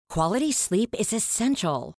Quality sleep is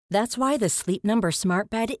essential. That's why the Sleep Number Smart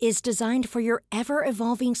Bed is designed for your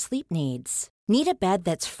ever-evolving sleep needs. Need a bed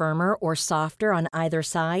that's firmer or softer on either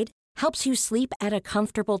side? Helps you sleep at a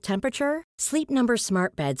comfortable temperature? Sleep Number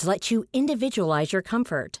Smart Beds let you individualize your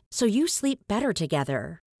comfort, so you sleep better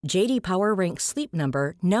together. J.D. Power ranks Sleep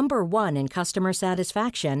Number number 1 in customer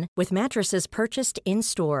satisfaction with mattresses purchased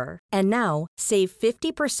in-store. And now, save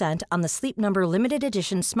 50% on the Sleep Number Limited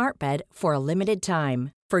Edition Smart Bed for a limited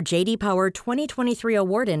time. For J.D. Power 2023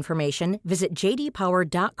 award information, visit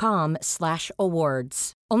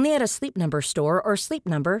jdpower.com/awards. Only at a Sleep Number store or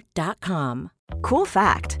sleepnumber.com. Cool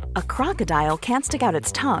fact, a crocodile can't stick out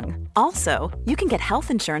its tongue. Also, you can get health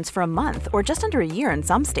insurance for a month or just under a year in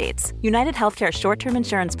some states. United Healthcare short-term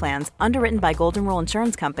insurance plans, underwritten by Golden Rule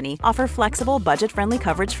Insurance Company, offer flexible, budget-friendly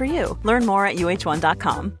coverage for you. Learn more at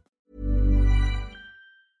uh1.com.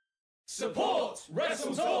 Support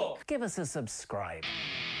Wrestle Talk! Give us a subscribe.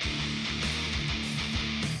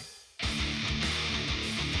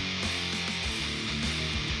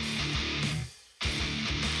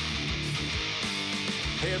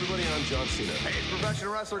 Hey everybody, I'm John Cena. Hey, it's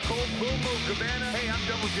professional wrestler Colt Boom Boom Cabana. Hey, I'm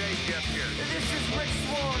Double J Jeff here. And this is Rick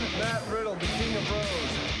Swan. Matt Riddle, the King of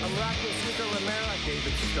Bros. I'm Rocky Super Romero.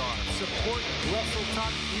 David Starr. Support Wrestle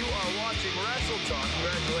Talk. You are watching Wrestle Talk.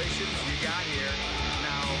 Congratulations, you got here.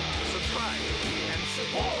 Now, subscribe and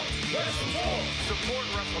support Wrestle Talk! Support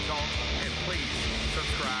Wrestle Talk, and please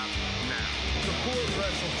subscribe now. Support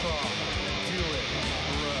Wrestle Talk. Do it,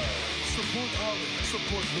 bro. Support Ollie.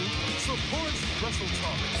 Support me. Support Wrestle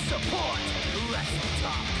Talk. Support Wrestle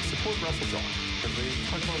Talk. Support Wrestle Talk. Because they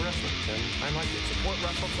talk about wrestling, and I like it. Support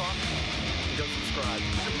Wrestle Talk. And go subscribe.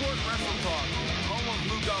 Support Wrestle Talk. Home of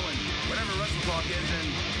Lou Gowen. Whatever Wrestle Talk is,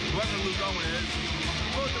 and whoever Lou Gowen is,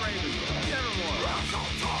 support the Ravens. Nevermore.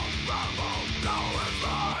 Wrestle Talk. Rambo. Gowen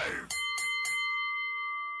live.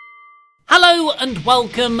 Hello and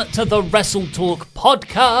welcome to the Wrestle Talk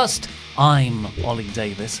podcast. I'm Ollie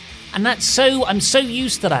Davis, and I'm so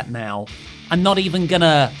used to that now. I'm not even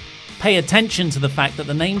gonna pay attention to the fact that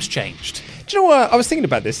the name's changed. Do you know what? I was thinking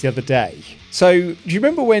about this the other day. So, do you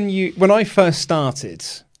remember when I first started?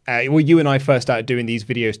 You and I first started doing these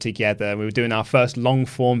videos together. We were doing our first long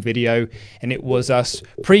form video, and it was us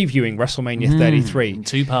previewing WrestleMania 33 in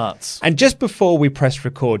 2 parts. And just before we pressed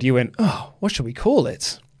record, you went, "Oh, what should we call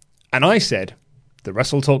it?" And I said, "The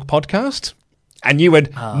Wrestle Talk Podcast." And you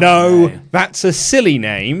went, no, that's a silly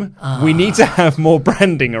name. We need to have more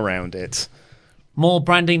branding around it. More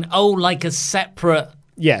branding, like a separate,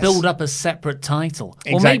 build up a separate title.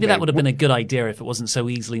 Exactly. Or maybe that would have been a good idea if it wasn't so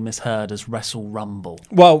easily misheard as Wrestle Rumble.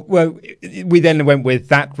 Well, we then went with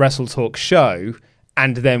that Wrestle Talk show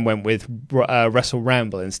and then went with Wrestle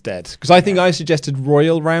Ramble instead. Because I think I suggested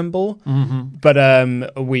Royal Ramble, but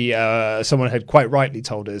someone had quite rightly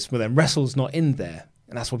told us, well, then Wrestle's not in there.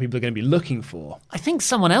 And that's what people are going to be looking for. I think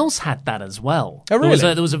someone else had that as well. Oh, really?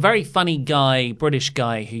 There was a very funny guy, British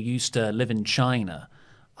guy, who used to live in China.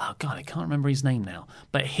 Oh, God, I can't remember his name now.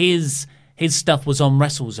 But his stuff was on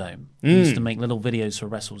WrestleZone. He used to make little videos for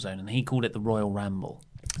WrestleZone, and he called it the Royal Ramble.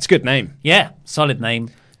 It's a good name. Yeah, solid name.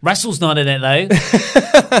 Wrestle's not in it, though.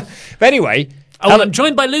 But anyway... I'm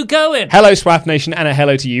joined by Luke Owen. Hello, Swaff Nation, and a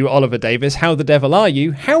hello to you, Oliver Davis. How the devil are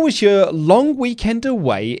you? How was your long weekend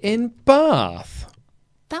away in Bath?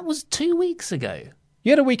 That was 2 weeks ago.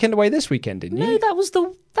 You had a weekend away this weekend, didn't you? No, that was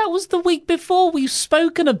the week before. We've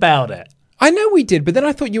spoken about it. I know we did, but then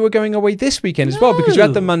I thought you were going away this weekend as well because you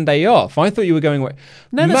had the Monday off. I thought you were going away.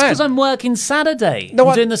 No, that's because I'm working Saturday. I'm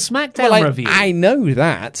doing the SmackDown review. I know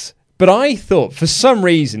that, but I thought for some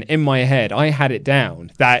reason in my head I had it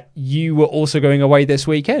down that you were also going away this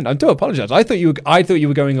weekend. I do apologise. I thought you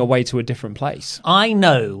were going away to a different place. I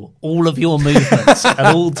know all of your movements at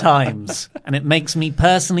all times, and it makes me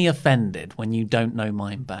personally offended when you don't know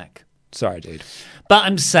mine back. Sorry, dude. But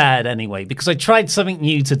I'm sad anyway, because I tried something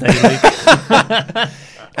new today, Luke.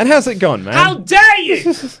 And how's it gone, man? How dare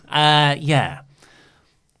you! Yeah.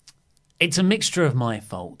 It's a mixture of my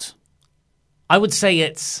fault. I would say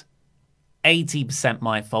it's 80%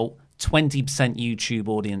 my fault, 20% YouTube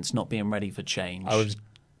audience not being ready for change. I was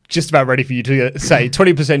just about ready for you to say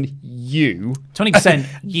 20% you. 20%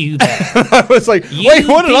 you there. I was like, wait,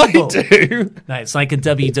 what did I do? No, it's like a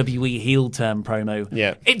WWE heel term promo.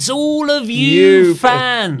 Yeah. It's all of you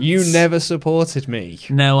fans. You never supported me.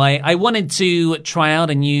 No, I wanted to try out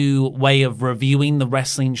a new way of reviewing the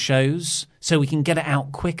wrestling shows so we can get it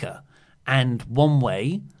out quicker. And one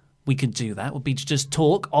way we could do that would be to just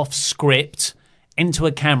talk off script into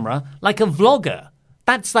a camera like a vlogger.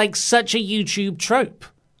 That's like such a YouTube trope.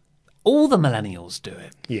 All the millennials do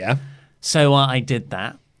it. Yeah. So I did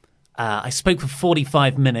that. I spoke for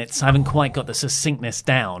 45 minutes. I haven't quite got the succinctness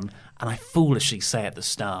down, and I foolishly say at the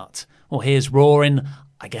start, well, here's Raw in,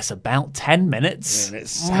 I guess, about 10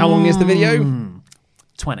 minutes. How long is the video?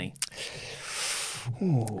 20.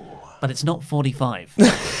 Ooh. But it's not 45.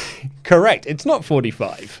 Correct. It's not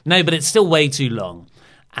 45. No, but it's still way too long.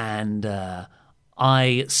 And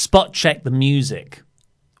I spot checked the music,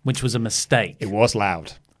 which was a mistake. It was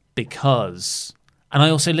loud. Because... And I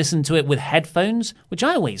also listened to it with headphones, which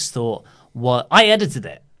I always thought, I edited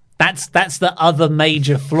it. That's the other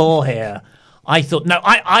major flaw here. I thought, no,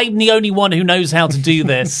 I'm the only one who knows how to do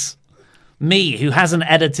this. Me, who hasn't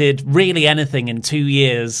edited really anything in 2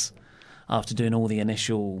 years after doing all the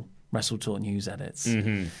initial Wrestle Talk News edits.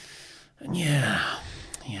 Mm-hmm. And yeah,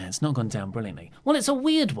 it's not gone down brilliantly. Well, it's a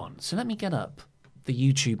weird one. So let me get up the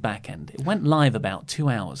YouTube backend. It went live about 2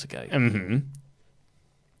 hours ago. Mm-hmm.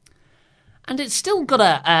 And it's still got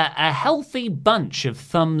a healthy bunch of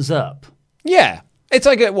thumbs up. Yeah. It's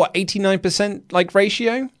like a, 89% like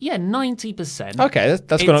ratio? Yeah, 90%. Okay,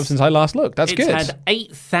 that's gone up since I last looked. That's good. It's had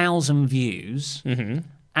 8,000 views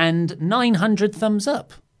and 900 thumbs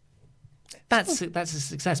up. That's a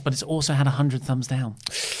success, but it's also had 100 thumbs down.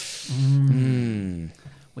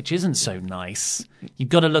 Which isn't so nice. You've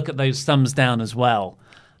got to look at those thumbs down as well.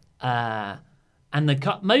 And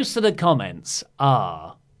most of the comments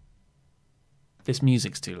are... This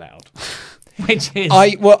music's too loud. Which is...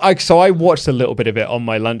 So I watched a little bit of it on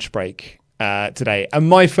my lunch break today, and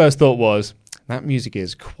my first thought was, that music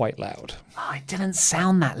is quite loud. Oh, it didn't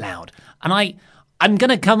sound that loud. And I'm going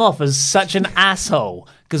to come off as such an asshole,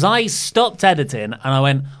 because I stopped editing, and I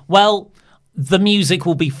went, well, the music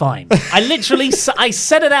will be fine. I literally I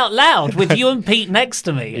said it out loud with you and Pete next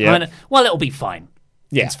to me. Yeah. I went, well, it'll be fine.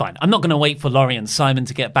 Yeah. It's fine. I'm not going to wait for Laurie and Simon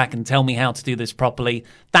to get back and tell me how to do this properly.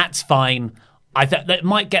 That's fine. It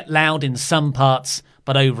might get loud in some parts,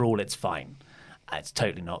 but overall it's fine. It's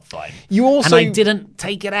totally not fine. And I didn't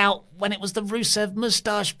take it out when it was the Rusev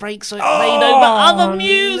moustache break, so it played over other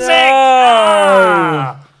music.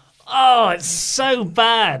 No. Oh, it's so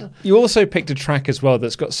bad. You also picked a track as well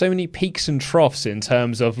that's got so many peaks and troughs in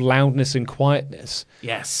terms of loudness and quietness.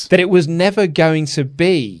 Yes. That it was never going to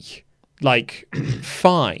be, like,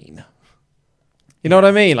 fine. You know what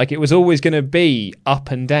I mean? Like, it was always going to be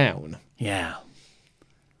up and down. Yeah.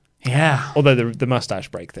 Yeah. Although the mustache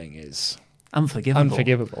break thing is...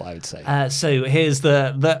 Unforgivable, I would say. So here's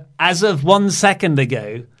the as of 1 second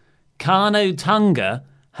ago, Kano Tunga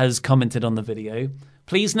has commented on the video.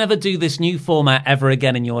 Please never do this new format ever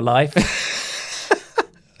again in your life.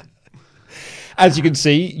 As you can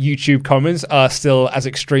see, YouTube comments are still as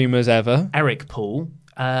extreme as ever. Eric Paul,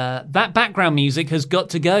 that background music has got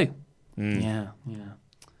to go. Yeah.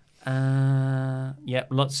 Yep,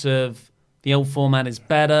 lots of the old format is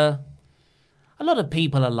better. A lot of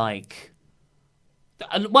people are like...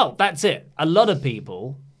 Well, that's it. A lot of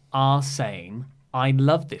people are saying, I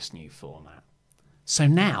love this new format. So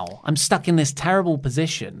now I'm stuck in this terrible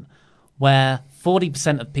position where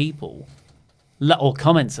 40% of people, or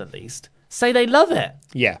comments at least, say they love it.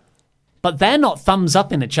 Yeah. But they're not thumbs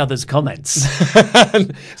up in each other's comments.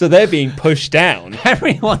 So they're being pushed down.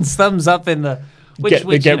 Everyone's thumbs up in the... Get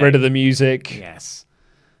rid of the music. Yes.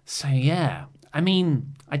 So, yeah. I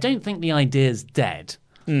mean, I don't think the idea's dead.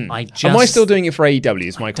 Am I still doing it for AEW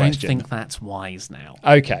is my question. I don't think that's wise now.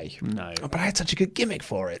 Okay. No. Oh, but I had such a good gimmick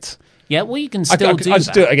for it. Yeah, well, you can still do that. I'll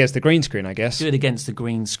just do it against the green screen, I guess. Do it against the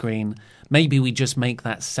green screen. Maybe we just make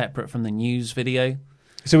that separate from the news video.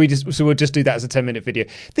 So we'll just do that as a 10-minute video.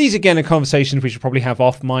 These, again, are conversations we should probably have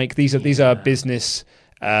off mic. These are business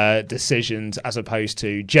decisions as opposed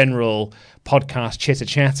to general podcast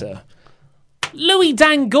chitter-chatter. Louis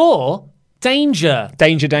Dangoor... Danger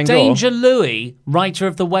Louis, writer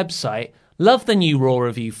of the website. Love the new Raw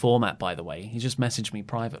review format, by the way. He just messaged me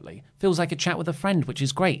privately. Feels like a chat with a friend, which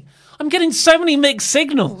is great. I'm getting so many mixed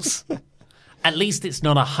signals. At least it's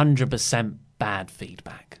not 100% bad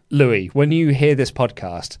feedback. Louis, when you hear this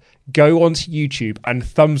podcast, go onto YouTube and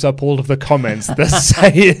thumbs up all of the comments that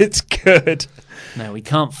say it's good. No, we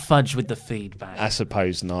can't fudge with the feedback. I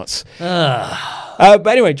suppose not. But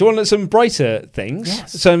anyway, do you want some brighter things?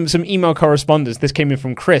 Yes. Some email correspondence. This came in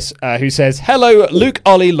from Chris, who says, "Hello, Luke,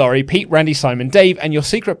 Ollie, Laurie, Pete, Randy, Simon, Dave, and your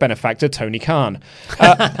secret benefactor, Tony Khan.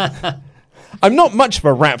 I'm not much of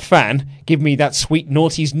a rap fan. Give me that sweet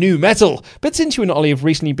noughties new metal. But since you and Ollie have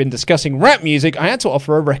recently been discussing rap music, I had to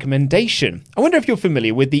offer a recommendation. I wonder if you're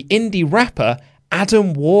familiar with the indie rapper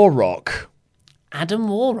Adam Warrock." Adam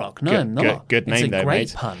Warrock? No, I'm not. Good name, it's a though, great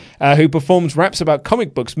mate. pun. Who performs raps about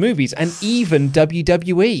comic books, movies, and even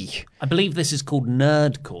WWE. I believe this is called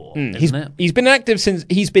Nerdcore, isn't it? He's been inactive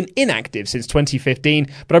since 2015,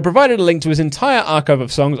 but I provided a link to his entire archive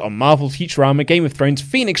of songs on Marvel, Futurama, Game of Thrones,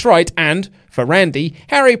 Phoenix Wright, and, for Randy,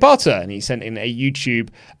 Harry Potter. And he sent in a YouTube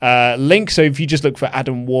link, so if you just look for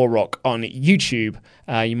Adam Warrock on YouTube,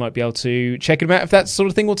 you might be able to check him out if that sort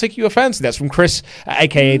of thing will tickle your fancy. That's from Chris,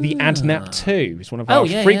 aka the Adnap2. He's one of our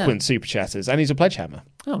frequent super chatters, and he's a pledge hammer.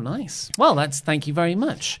 Oh, nice. Well, thank you very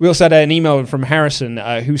much. We also had an email from Harrison,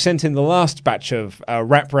 who sent in the last batch of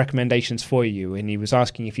rap recommendations for you, and he was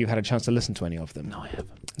asking if you had a chance to listen to any of them. No, I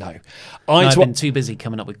haven't. No. I've been too busy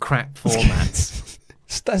coming up with crap formats.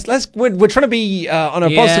 We're trying to be on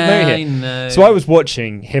a positive note here. I know. So I was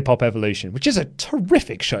watching Hip Hop Evolution, which is a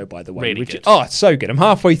terrific show, by the way. Really good. Oh, it's so good. I'm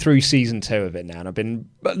halfway through season 2 of it now, and I've been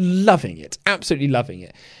loving it. Absolutely loving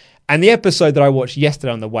it. And the episode that I watched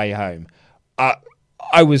yesterday on the way home,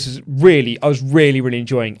 I was really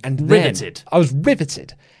enjoying. And then Riveted. I was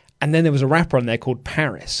riveted. And then there was a rapper on there called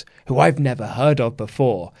Paris, who I've never heard of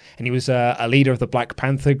before. And he was a leader of the Black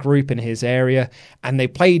Panther group in his area. And they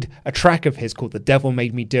played a track of his called The Devil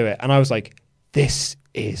Made Me Do It. And I was like, this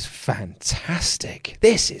is fantastic.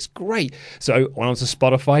 This is great. So I went onto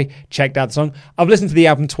Spotify, checked out the song. I've listened to the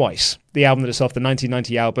album twice. The album that it's off, the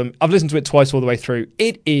 1990 album. I've listened to it twice all the way through.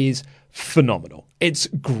 It is phenomenal. It's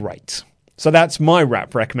great. So that's my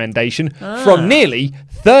rap recommendation from nearly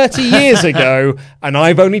 30 years ago, and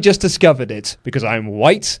I've only just discovered it because I'm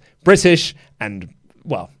white, British, and,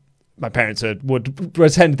 well, my parents would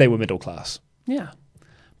pretend they were middle class. Yeah.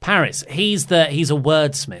 Paris, he's a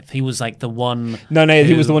wordsmith. He was like the one... No,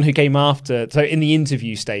 he was the one who came after. So in the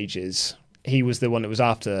interview stages, he was the one that was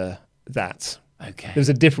after that. Okay. There was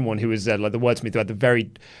a different one who was like the wordsmith who had the very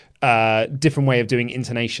different way of doing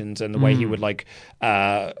intonations and the way he would like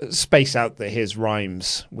space out his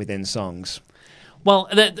rhymes within songs. Well,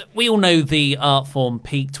 we all know the art form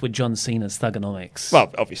peaked with John Cena's Thugonomics.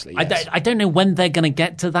 Well, obviously, yes. I don't know when they're going to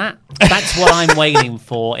get to that. That's what I'm waiting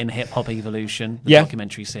for in Hip Hop Evolution, the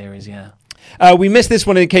documentary series, yeah. We missed this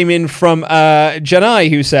one. It came in from Janai,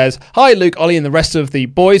 who says, "Hi, Luke, Ollie, and the rest of the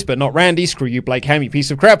boys, but not Randy. Screw you, Blake Ham, you piece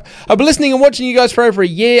of crap. I've been listening and watching you guys for over a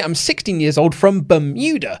year. I'm 16 years old from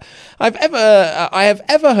Bermuda. I have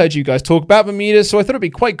ever heard you guys talk about Bermuda, so I thought it'd be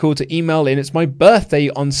quite cool to email in. It's my birthday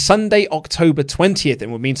on Sunday, October 20th, and it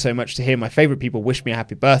would mean so much to hear my favourite people wish me a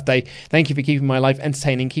happy birthday. Thank you for keeping my life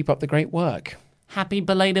entertaining. Keep up the great work." Happy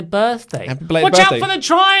belated birthday. Happy belated Watch birthday. out for the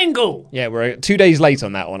triangle. Yeah, we're 2 days late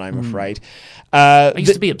on that one, I'm afraid. I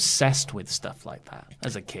used to be obsessed with stuff like that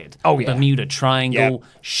as a kid. Oh, yeah. Bermuda Triangle,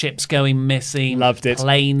 ships going missing. Loved it.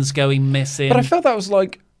 Planes going missing. But I felt that was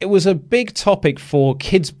like, it was a big topic for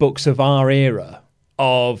kids' books of our era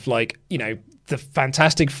of like, you know, the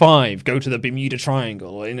Fantastic Five, go to the Bermuda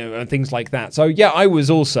Triangle, you know, and things like that. So yeah, I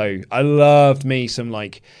loved me some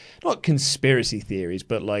like, not conspiracy theories,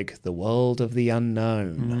 but like the world of the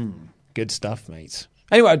unknown. Good stuff, mate.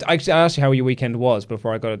 Anyway, I asked you how your weekend was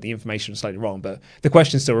before I got the information slightly wrong, but the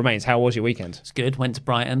question still remains, how was your weekend? It's good. Went to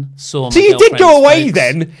Brighton, saw my So you did go away folks.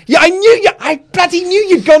 then? Yeah, I bloody knew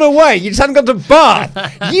you'd gone away. You just hadn't gone to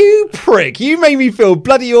Bath. You prick. You made me feel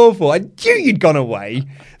bloody awful. I knew you'd gone away.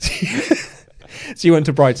 So you went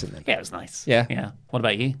to Brighton then? Yeah, it was nice. Yeah. Yeah. What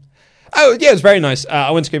about you? Oh, yeah, it was very nice.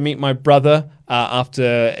 I went to go meet my brother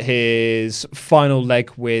after his final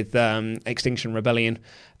leg with Extinction Rebellion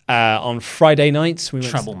on Friday night. We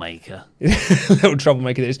went Troublemaker. little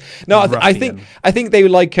troublemaker. This. No, I think they were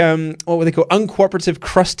like what were they called? Uncooperative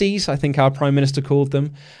crusties. I think our Prime Minister called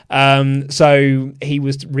them. So he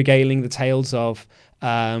was regaling the tales of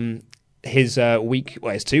his 2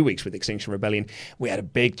 weeks with Extinction Rebellion. We had a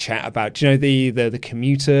big chat about, do you know, the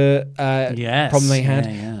commuter problem they had,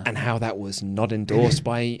 and how that was not endorsed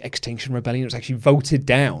by Extinction Rebellion. It was actually voted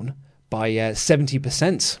down by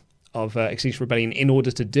 70% of Extinction Rebellion in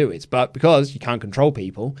order to do it. But because you can't control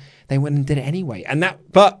people, they went and did it anyway.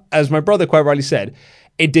 But as my brother quite rightly said,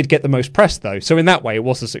 it did get the most press though. So in that way, it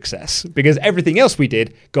was a success because everything else we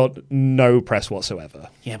did got no press whatsoever.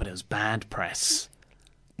 Yeah, but it was bad press.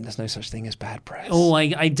 There's no such thing as bad press. Oh,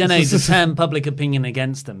 I don't know to turn public opinion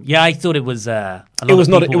against them. Yeah, I thought it was. It was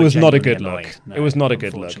not a good look. No, it was not a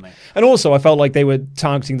good look. And also, I felt like they were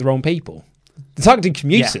targeting the wrong people. They're targeting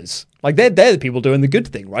commuters. Yeah. Like they're the people doing the good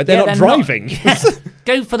thing, right? They're not driving.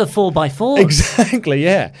 Go for the 4x4. Exactly.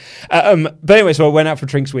 Yeah. But anyway, so I went out for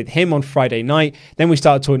drinks with him on Friday night. Then we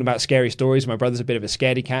started talking about scary stories. My brother's a bit of a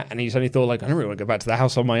scaredy cat, and he suddenly thought, like, I don't really want to go back to the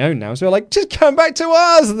house on my own now. So we're like, just come back to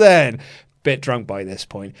us then. Bit drunk by this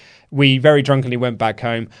point. We very drunkenly went back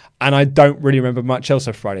home, and I don't really remember much else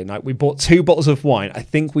of Friday night. We bought 2 bottles of wine. I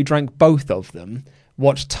think we drank both of them.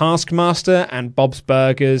 Watched Taskmaster and Bob's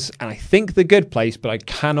Burgers, and I think The Good Place, but I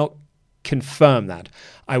cannot confirm that.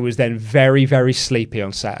 I was then very, very sleepy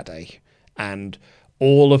on Saturday, and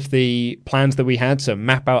all of the plans that we had to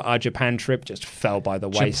map out our Japan trip just fell by the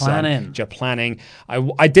wayside. Japanning.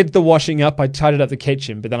 I did the washing up. I tidied up the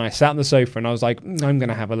kitchen, but then I sat on the sofa and I was like, I'm going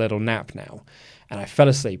to have a little nap now. And I fell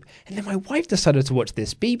asleep. And then my wife decided to watch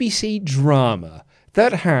this BBC drama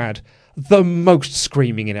that had the most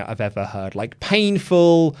screaming in it I've ever heard. Like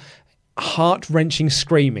painful, heart-wrenching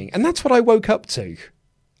screaming. And that's what I woke up to.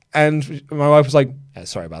 And my wife was like,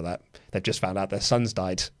 sorry about that. They've just found out their son's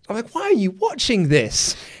died. I'm like, why are you watching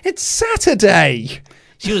this? It's Saturday.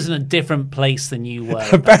 She was in a different place than you were.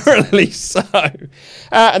 Apparently so. And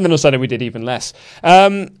then all of a sudden we did even less.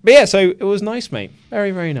 But yeah, so it was nice, mate.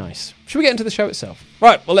 Very, very nice. Should we get into the show itself?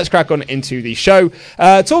 Right, well, let's crack on into the show.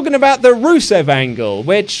 Talking about the Rusev angle,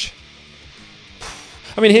 which...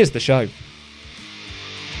 I mean, here's the show.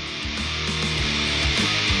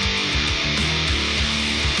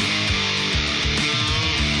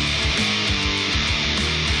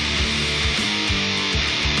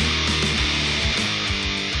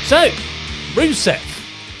 So, Rusev,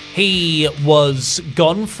 he was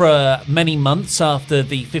gone for many months after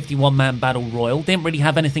the 51-man Battle Royal. Didn't really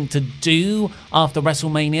have anything to do after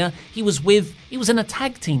WrestleMania. He was in a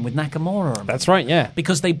tag team with Nakamura. Remember? That's right, yeah.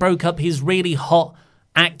 Because they broke up his really hot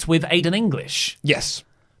act with Aiden English. Yes.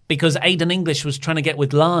 Because Aiden English was trying to get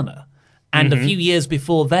with Lana. And a few years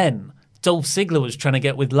before then, Dolph Ziggler was trying to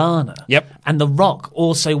get with Lana. Yep. And The Rock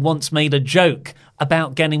also once made a joke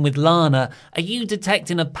about getting with Lana. Are you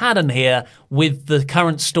detecting a pattern here with the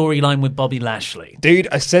current storyline with Bobby Lashley? Dude,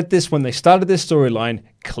 I said this when they started this storyline.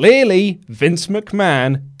 Clearly, Vince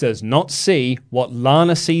McMahon does not see what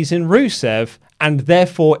Lana sees in Rusev, and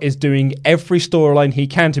therefore is doing every storyline he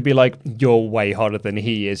can to be like, you're way hotter than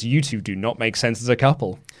he is. You two do not make sense as a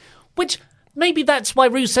couple. Which... maybe that's why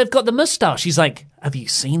Rusev got the moustache. He's like, have you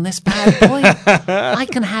seen this bad boy? I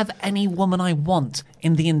can have any woman I want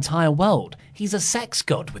in the entire world. He's a sex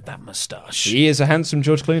god with that moustache. He is a handsome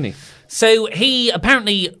George Clooney. So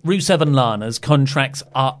apparently Rusev and Lana's contracts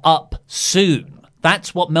are up soon.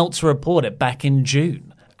 That's what Meltzer reported back in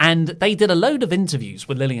June. And they did a load of interviews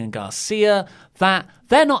with Lillian Garcia that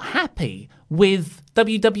they're not happy with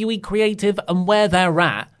WWE Creative and where they're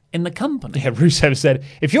at in the company. Yeah, Rusev said,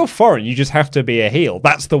 if you're foreign, you just have to be a heel.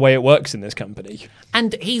 That's the way it works in this company.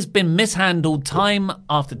 And he's been mishandled time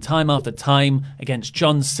after time after time against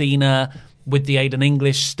John Cena with the Aiden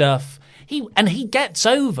English stuff. He gets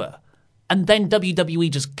over. And then WWE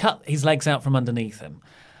just cut his legs out from underneath him.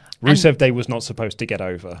 Rusev Day was not supposed to get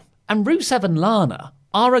over. And Rusev and Lana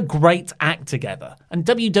are a great act together. And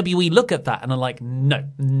WWE look at that and are like,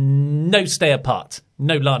 no, stay apart.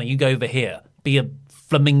 No, Lana, you go over here. Be a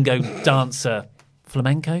flamingo dancer.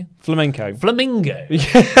 Flamenco? Flamenco. Flamingo.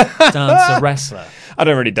 Dancer, wrestler. I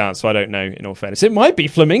don't really dance, so I don't know, in all fairness. It might be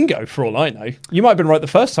flamingo, for all I know. You might have been right the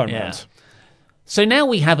first time round. So now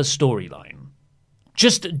we have a storyline.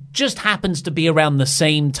 Just happens to be around the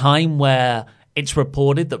same time where it's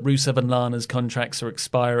reported that Rusev and Lana's contracts are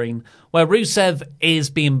expiring, where Rusev is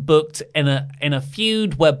being booked in a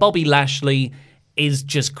feud where Bobby Lashley is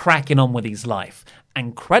just cracking on with his life.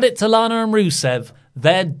 And credit to Lana and Rusev,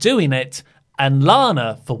 they're doing it. And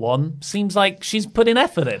Lana, for one, seems like she's putting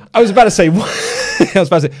effort in. I was about to say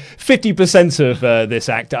 50% of this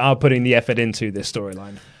act are putting the effort into this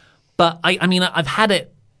storyline. But I mean, I've had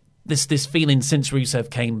this feeling since Rusev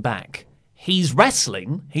came back. He's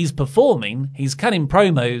wrestling, he's performing, he's cutting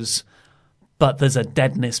promos, but there's a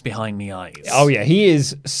deadness behind the eyes. Oh yeah, he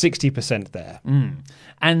is 60% there.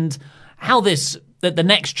 And how the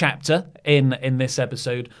next chapter in this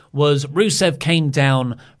episode was Rusev came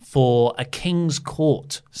down for a King's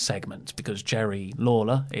Court segment because Jerry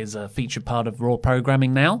Lawler is a featured part of Raw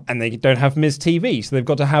programming now. And they don't have Miz TV, so they've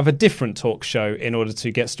got to have a different talk show in order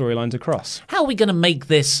to get storylines across. How are we going to make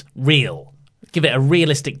this real? Give it a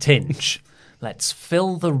realistic tinge. Let's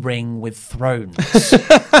fill the ring with thrones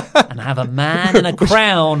and have a man in a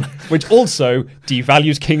crown. Which also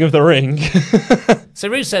devalues King of the Ring. So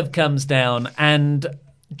Rusev comes down and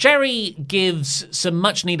Jerry gives some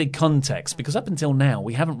much needed context because up until now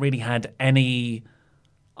we haven't really had any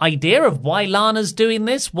idea of why Lana's doing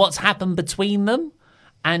this, what's happened between them.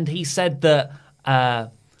 And he said that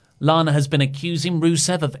Lana has been accusing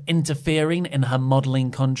Rusev of interfering in her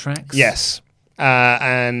modelling contracts. Yes.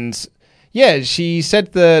 And yeah, she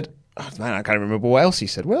said that... Oh, man, I can't remember what else he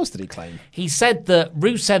said. What else did he claim? He said that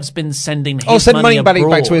Rusev's been sending his money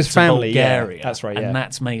back to his family. Bulgaria, yeah, that's right. And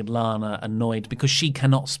that's made Lana annoyed because she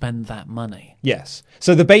cannot spend that money. Yes.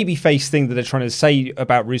 So the babyface thing that they're trying to say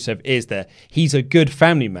about Rusev is that he's a good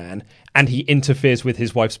family man and he interferes with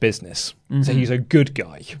his wife's business. Mm-hmm. So he's a good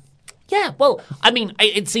guy. Yeah, well, I mean,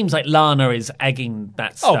 it seems like Lana is egging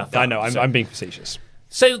that stuff I up, know. so. I'm being facetious.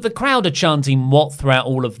 So the crowd are chanting what throughout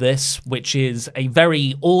all of this, which is a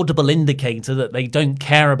very audible indicator that they don't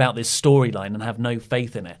care about this storyline and have no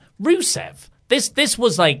faith in it. Rusev, this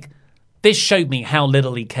was like, this showed me how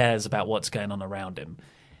little he cares about what's going on around him.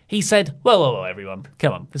 He said, whoa, everyone,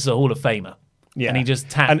 come on, this is a Hall of Famer. Yeah. And he just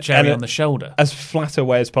tapped Jerry on the shoulder. As flat a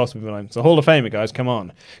way as possible. It's a Hall of Famer, guys, come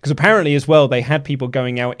on. Because apparently as well, they had people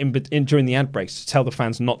going out in during the ad breaks to tell the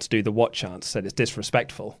fans not to do the what chants, said it's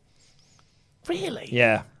disrespectful. Really?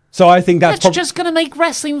 Yeah. So I think that's just going to make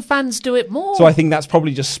wrestling fans do it more. So I think that's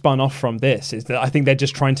probably just spun off from this, is that I think they're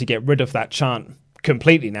just trying to get rid of that chant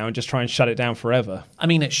completely now and just try and shut it down forever. I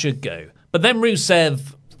mean, it should go. But then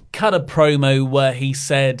Rusev cut a promo where he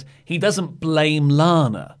said he doesn't blame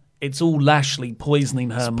Lana. It's all Lashley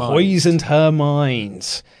poisoning her mind. Poisoned her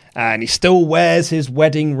mind. And he still wears his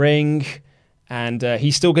wedding ring, and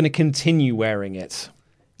he's still going to continue wearing it.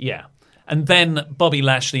 Yeah. And then Bobby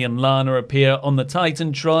Lashley and Lana appear on the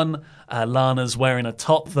Titantron. Lana's wearing a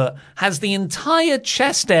top that has the entire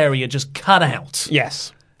chest area just cut out.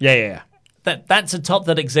 Yes. Yeah. That's a top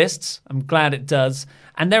that exists. I'm glad it does.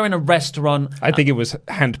 And they're in a restaurant. I think it was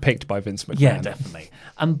handpicked by Vince McMahon. Yeah, definitely.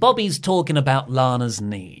 And Bobby's talking about Lana's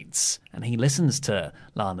needs. And he listens to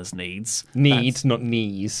Lana's needs. Needs, not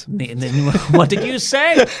knees. What did you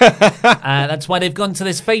say? That's why they've gone to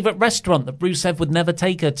this favourite restaurant that Rusev would never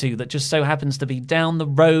take her to, that just so happens to be down the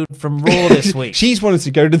road from Raw this week. She's wanted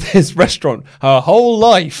to go to this restaurant her whole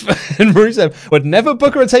life. And Rusev would never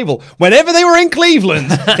book her a table. Whenever they were in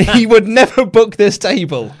Cleveland, he would never book this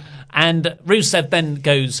table. And Rusev then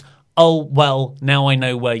goes, oh, well, now I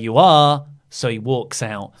know where you are. So he walks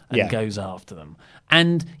out and goes after them.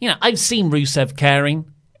 And, you know, I've seen Rusev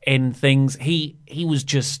caring in things. He was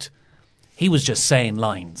just saying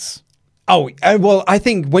lines. Oh, well, I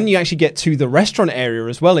think when you actually get to the restaurant area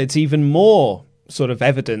as well, it's even more sort of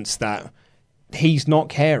evidence that he's not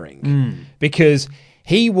caring. Because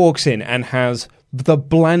he walks in and has the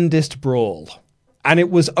blandest brawl. And it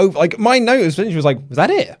was over. Like, my note was like, was that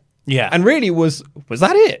it? Yeah. And really was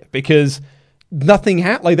that it? Because nothing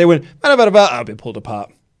happened. Like, they went, I've been pulled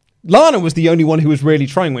apart. Lana was the only one who was really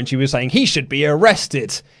trying when she was saying, he should be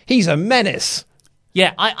arrested. He's a menace.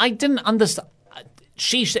 Yeah, I didn't understand.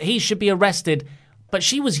 He should be arrested, but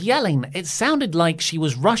she was yelling. It sounded like she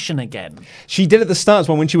was Russian again. She did at the start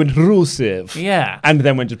when she went Rusev. Yeah. And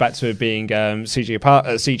then went just back to it being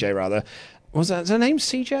CJ rather. Was that her name?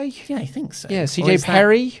 CJ? Yeah, I think so. Yeah, CJ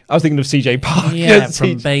Perry. I was thinking of CJ Park. Yeah,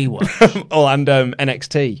 from Baywatch. Oh, and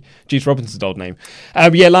NXT. Juice Robinson's old name.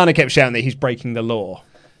 Lana kept shouting that he's breaking the law.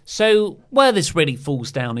 So where this really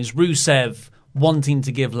falls down is Rusev wanting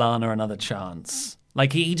to give Lana another chance.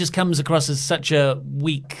 Like, he just comes across as such a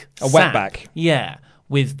weak sap. wetback. Yeah,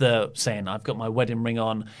 with the saying, I've got my wedding ring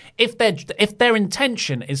on. If their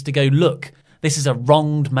intention is to go, look, this is a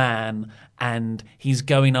wronged man and he's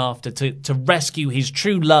going after to rescue his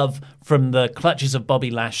true love from the clutches of Bobby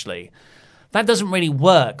Lashley, that doesn't really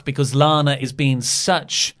work because Lana is being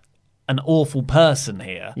such an awful person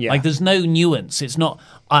here. Yeah. Like, there's no nuance. It's not,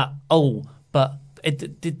 but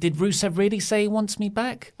did Rusev really say he wants me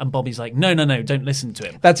back? And Bobby's like, no, don't listen to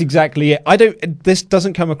him. That's exactly it. This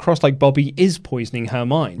doesn't come across like Bobby is poisoning her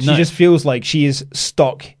mind. No. She just feels like she is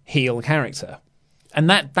stock heel character. And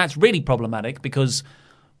that's really problematic because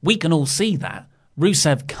we can all see that.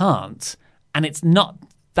 Rusev can't. And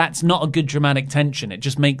that's not a good dramatic tension. It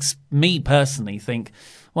just makes me personally think,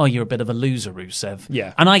 well, you're a bit of a loser, Rusev.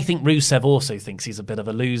 Yeah. And I think Rusev also thinks he's a bit of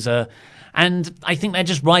a loser. And I think they're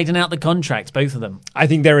just riding out the contract, both of them. I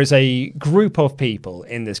think there is a group of people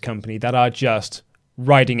in this company that are just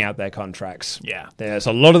riding out their contracts. Yeah. There's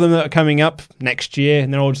a lot of them that are coming up next year,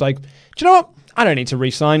 and they're all just like, do you know what? I don't need to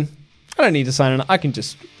re-sign. I don't need to sign on. I can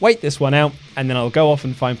just wait this one out, and then I'll go off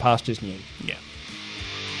and find pastures new. Yeah.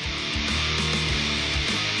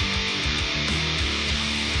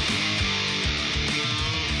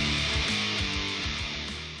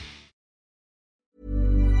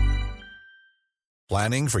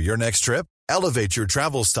 Planning for your next trip? Elevate your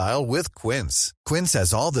travel style with Quince. Quince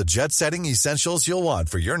has all the jet-setting essentials you'll want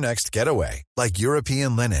for your next getaway, like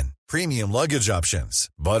European linen, premium luggage options,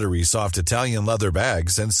 buttery soft Italian leather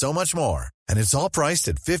bags, and so much more. And it's all priced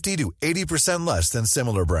at 50 to 80% less than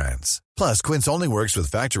similar brands. Plus, Quince only works with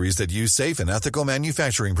factories that use safe and ethical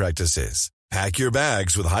manufacturing practices. Pack your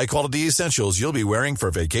bags with high-quality essentials you'll be wearing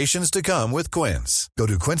for vacations to come with Quince. Go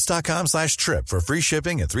to quince.com/trip for free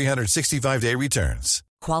shipping and 365-day returns.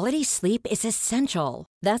 Quality sleep is essential.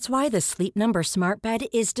 That's why the Sleep Number Smart Bed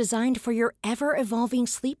is designed for your ever-evolving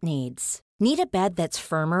sleep needs. Need a bed that's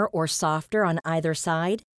firmer or softer on either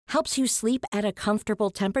side? helps you sleep at a comfortable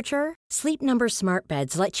temperature? Sleep Number Smart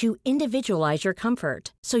Beds let you individualize your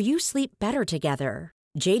comfort so you sleep better together.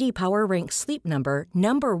 J.D. Power ranks Sleep Number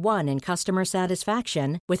number 1 in customer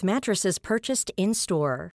satisfaction with mattresses purchased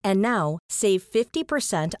in-store. And now, save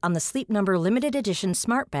 50% on the Sleep Number Limited Edition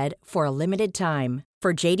Smart Bed for a limited time.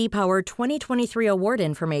 For J.D. Power 2023 award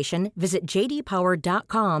information, visit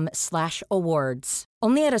jdpower.com/awards.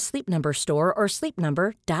 Only at a Sleep Number store or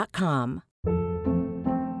sleepnumber.com.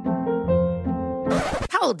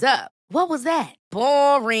 Hold up. What was that?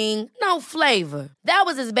 Boring. No flavor. That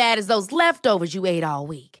was as bad as those leftovers you ate all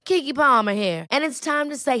week. Keke Palmer here, and it's time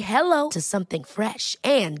to say hello to something fresh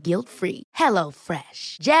and guilt-free. Hello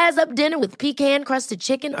Fresh. Jazz up dinner with pecan-crusted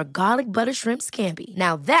chicken or garlic butter shrimp scampi.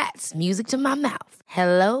 Now that's music to my mouth.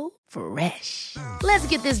 Hello Fresh. Let's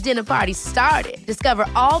get this dinner party started. Discover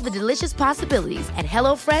all the delicious possibilities at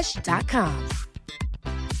hellofresh.com.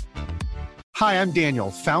 Hi, I'm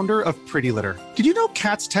Daniel, founder of Pretty Litter. Did you know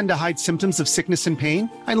cats tend to hide symptoms of sickness and pain?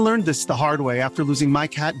 I learned this the hard way after losing my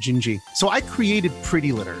cat, Gingy. So I created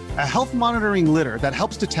Pretty Litter, a health monitoring litter that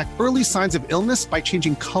helps detect early signs of illness by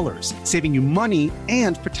changing colors, saving you money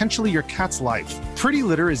and potentially your cat's life. Pretty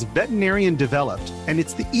Litter is veterinarian developed, and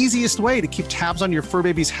it's the easiest way to keep tabs on your fur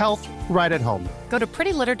baby's health right at home. Go to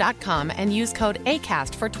prettylitter.com and use code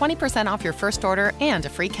ACAST for 20% off your first order and a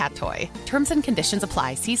free cat toy. Terms and conditions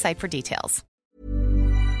apply. See site for details.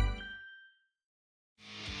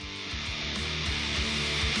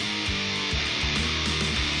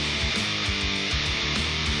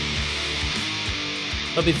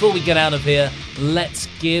 But before we get out of here, let's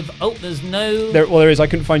give... Oh, there's no... There is. I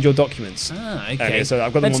couldn't find your documents. Okay. So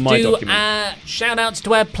I've got them on my document. Let's do shout-outs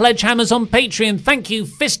to our pledge hammers on Patreon. Thank you,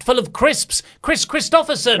 Fistful of Crisps, Chris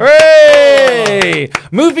Christopherson. Hooray!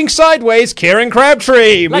 Moving Sideways, Kieran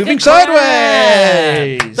Crabtree. Like Moving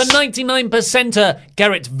Sideways. The 99%er,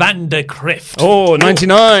 Gerrit van der Krift. Oh,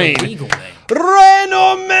 99. Illegal name.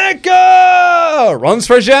 Rainmaker! Ron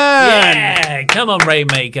Srajan. Yeah, come on,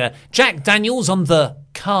 Rainmaker. Jack Daniels on the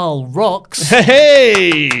Carl Rocks.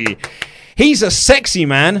 Hey! He's a sexy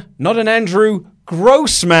man, not an Andrew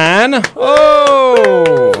Grossman.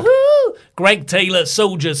 Oh! Greg Taylor,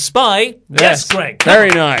 Soldier Spy. Yes, Greg. Very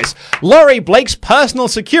nice. Laurie Blake's personal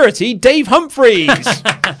security, Dave Humphreys.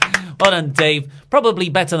 Well done, Dave. Probably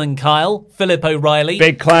better than Kyle. Philip O'Reilly.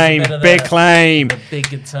 Big claim, big claim. The big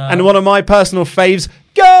guitar. And one of my personal faves,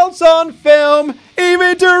 Girls on Film,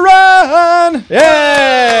 Amy Duran.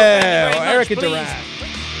 Yeah! Much, Erica please. Duran.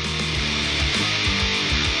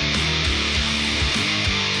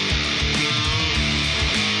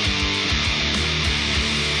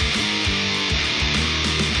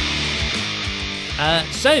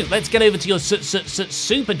 So let's get over to your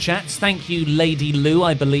super chats. Thank you, Lady Lou,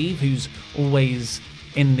 I believe, who's always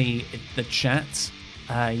in the chats.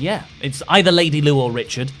 Yeah, it's either Lady Lou or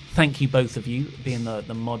Richard. Thank you, both of you, being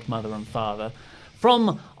the mod mother and father.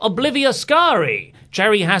 From Oblivia Scari,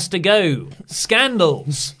 Jerry Has to Go,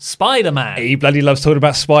 Scandals, Spider-Man. He bloody loves talking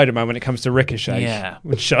about Spider-Man when it comes to Ricochet. Yeah.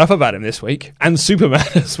 We'll shut up about him this week. And Superman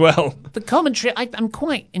as well. The commentary, I'm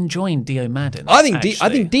quite enjoying Dio Madden. I think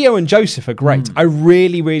Dio and Joseph are great. I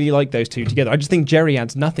really, really like those two together. I just think Jerry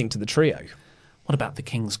adds nothing to the trio. What about the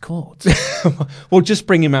King's Court? Well, just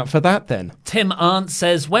bring him out for that then. Tim Arndt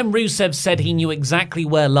says, when Rusev said he knew exactly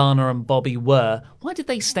where Lana and Bobby were, why did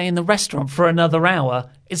they stay in the restaurant for another hour?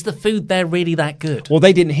 Is the food there really that good? Well,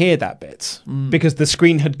 they didn't hear that bit because the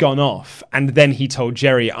screen had gone off, and then he told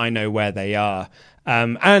Jerry, I know where they are.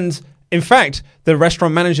 And in fact, the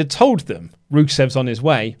restaurant manager told them Rusev's on his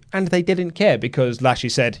way, and they didn't care because Lashley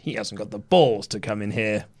said he hasn't got the balls to come in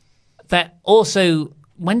here. That also,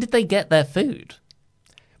 when did they get their food?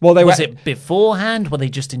 Well, Was it beforehand? Were they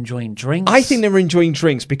just enjoying drinks? I think they were enjoying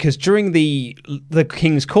drinks because during the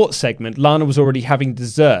King's Court segment, Lana was already having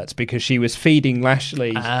dessert because she was feeding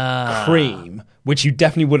Lashley cream, which you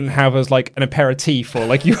definitely wouldn't have as like an aperitif or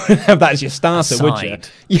like you wouldn't have that as your starter, would you?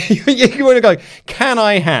 You would go, can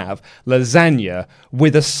I have lasagna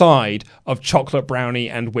with a side of chocolate brownie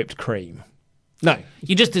and whipped cream? No.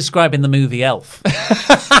 You're just describing the movie Elf.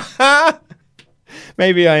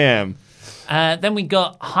 Maybe I am. Then we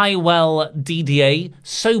got Highwell DDA,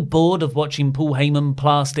 so bored of watching Paul Heyman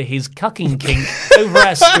plaster his cucking kink over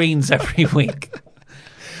our screens every week.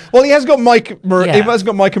 Well, he hasn't got Mike and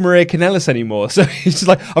Maria Kanellis anymore, so he's just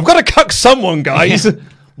like, I've got to cuck someone, guys. Yeah.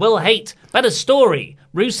 Will Hate, better story,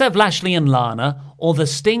 Rusev, Lashley and Lana, or the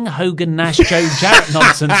Sting, Hogan, Nash, Joe, Jarrett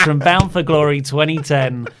nonsense from Bound for Glory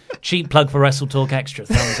 2010. Cheap plug for Wrestle Talk Extra.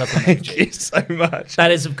 Thumbs up. Thank you so much.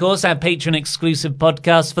 That is, of course, our Patreon exclusive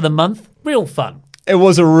podcast for the month. Real fun. It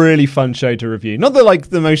was a really fun show to review. Not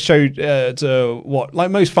the most show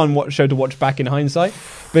most fun show to watch back in hindsight,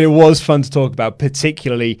 but it was fun to talk about,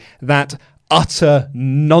 particularly that utter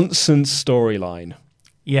nonsense storyline.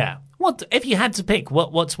 Yeah. What if you had to pick?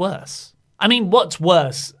 What's worse? I mean, what's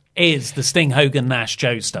worse is the Sting, Hogan, Nash,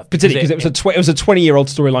 Joe stuff. Particularly because it was a 20-year-old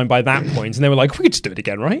storyline by that point, and they were like, we could just do it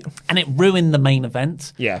again, right? And it ruined the main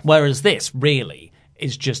event. Yeah. Whereas this really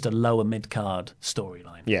is just a lower mid-card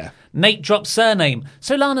storyline. Yeah. Nate drops surname.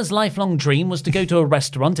 So Lana's lifelong dream was to go to a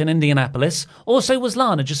restaurant in Indianapolis. Also, was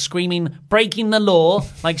Lana just screaming, breaking the law,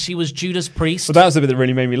 like she was Judas Priest? Well, that was the bit that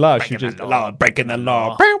really made me laugh. She just, breaking the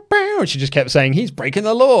law. Bow, bow. And she just kept saying, he's breaking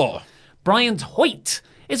the law. Bryant Hoyt.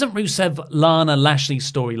 Isn't Rusev Lana Lashley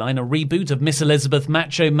storyline a reboot of Miss Elizabeth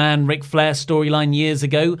Macho Man Ric Flair storyline years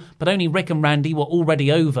ago, but only Rick and Randy were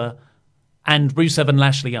already over and Rusev and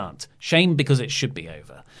Lashley aren't? Shame, because it should be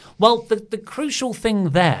over. Well, the crucial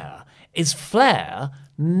thing there is Flair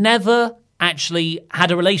never actually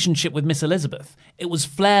had a relationship with Miss Elizabeth. It was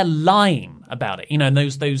Flair lying about it. You know, and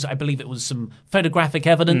those I believe it was some photographic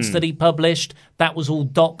evidence that he published. That was all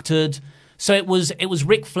doctored. So it was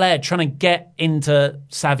Ric Flair trying to get into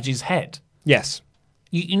Savage's head. Yes.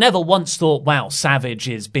 You never once thought, wow, Savage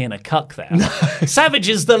is being a cuck there. No. Savage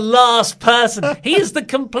is the last person. He is the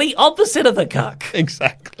complete opposite of the cuck.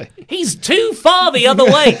 Exactly. He's too far the other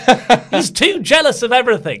way. He's too jealous of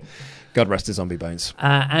everything. God rest his zombie bones.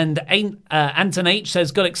 And Anton H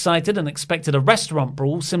says, got excited and expected a restaurant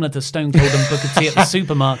brawl similar to Stone Cold and Booker T at the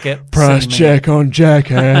supermarket. Price check on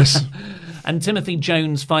Jackass. And Timothy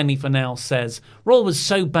Jones, finally for now, says, Raw was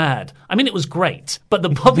so bad. I mean, it was great, but the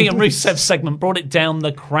Bobby and Rusev segment brought it down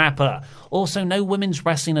the crapper. Also, no women's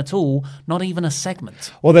wrestling at all, not even a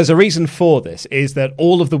segment. Well, there's a reason for this, is that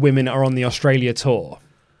all of the women are on the Australia tour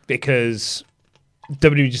because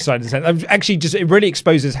WWE decided to say, actually, it really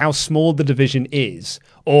exposes how small the division is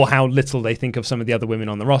or how little they think of some of the other women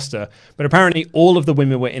on the roster. But apparently all of the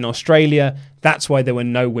women were in Australia. That's why there were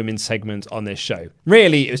no women's segments on this show.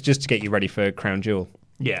 Really, it was just to get you ready for Crown Jewel.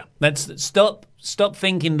 Yeah. Let's stop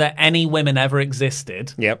thinking that any women ever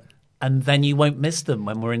existed. Yep. And then you won't miss them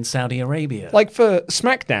when we're in Saudi Arabia. Like for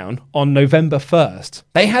SmackDown on November 1st,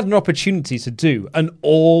 they had an opportunity to do an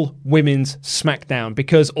all-women's SmackDown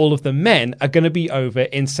because all of the men are going to be over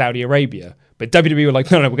in Saudi Arabia. But WWE were like,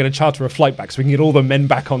 no, we're going to charter a flight back so we can get all the men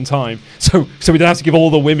back on time. So we don't have to give all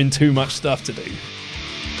the women too much stuff to do.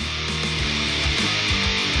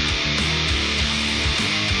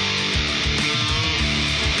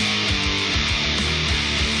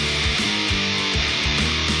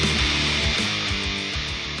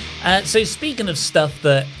 So speaking of stuff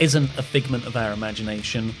that isn't a figment of our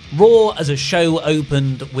imagination, Raw as a show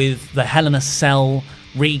opened with the Hell in a Cell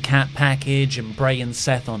recap package and Bray and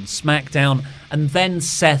Seth on SmackDown, and then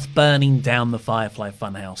Seth burning down the Firefly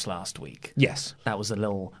Funhouse last week. Yes. That was a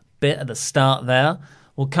little bit at the start there.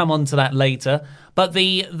 We'll come on to that later. But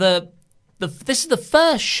this is the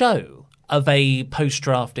first show of a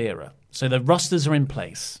post-draft era. So the rosters are in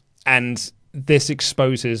place. And this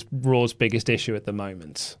exposes Raw's biggest issue at the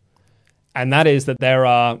moment. And that is that there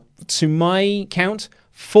are, to my count,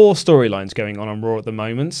 4 storylines going on Raw at the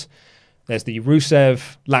moment. There's the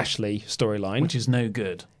Rusev-Lashley storyline. Which is no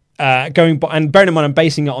good. And bearing in mind, I'm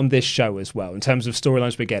basing it on this show as well, in terms of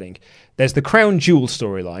storylines we're getting. There's the Crown Jewel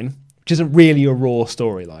storyline, which isn't really a Raw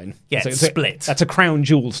storyline. Yeah, it's split. That's a Crown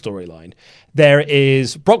Jewel storyline. There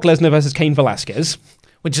is Brock Lesnar versus Cain Velasquez,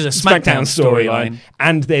 which is a SmackDown storyline.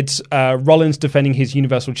 And it's Rollins defending his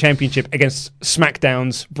Universal Championship against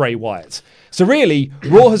SmackDown's Bray Wyatt. So really,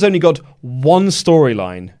 Raw has only got one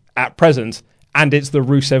storyline at present, and it's the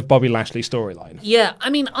Rusev-Bobby Lashley storyline. Yeah,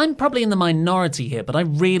 I mean, I'm probably in the minority here, but I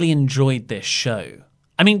really enjoyed this show.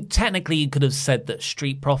 I mean, technically you could have said that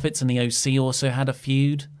Street Profits and the OC also had a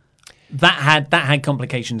feud. That had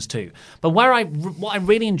complications too. But what I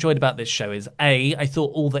really enjoyed about this show is A, I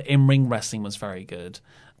thought all the in-ring wrestling was very good,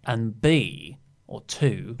 and B, or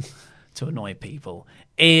two, to annoy people,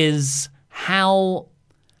 is how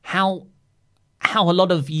a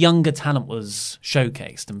lot of younger talent was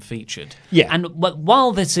showcased and featured. Yeah. And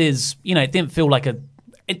while this is, it didn't feel like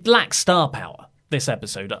it lacks star power, this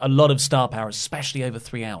episode, a lot of star power, especially over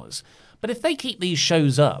 3 hours. But if they keep these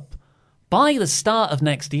shows up, by the start of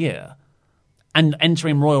next year and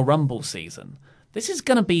entering Royal Rumble season, this is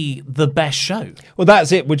going to be the best show. Well,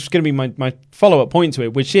 that's it, which is going to be my follow-up point to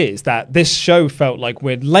it, which is that this show felt like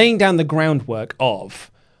we're laying down the groundwork of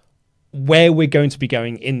where we're going to be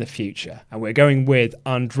going in the future. And we're going with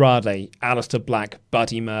Andrade, Aleister Black,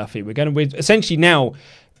 Buddy Murphy. We're essentially now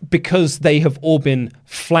because they have all been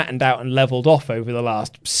flattened out and leveled off over the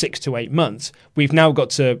last 6 to 8 months, we've now got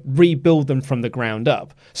to rebuild them from the ground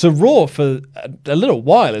up. So Raw, for a little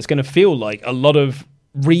while, is going to feel like a lot of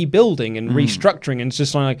rebuilding and restructuring, and it's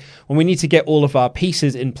just like, well, we need to get all of our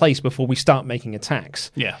pieces in place before we start making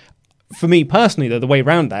attacks. Yeah. For me personally, though, the way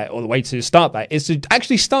around that, or the way to start that, is to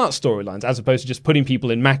actually start storylines as opposed to just putting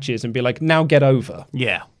people in matches and be like, now get over.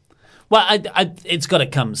 Yeah. Well, it's got to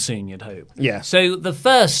come soon, you'd hope. Yeah. So the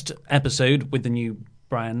first episode with the new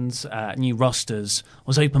brands, new rosters,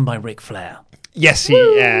 was opened by Ric Flair. Yes,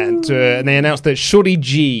 and they announced that Shorty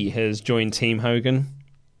G has joined Team Hogan.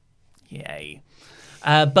 Yay.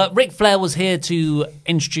 But Ric Flair was here to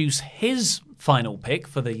introduce his final pick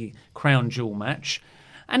for the Crown Jewel match,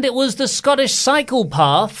 and it was the Scottish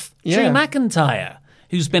psychopath, Drew McIntyre,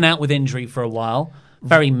 who's been out with injury for a while,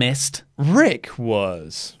 very missed. Rick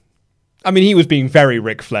was... I mean, he was being very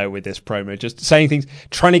Ric Flair with this promo, just saying things,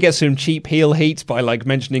 trying to get some cheap heel heat by like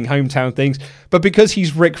mentioning hometown things. But because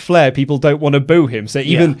he's Ric Flair, people don't want to boo him. So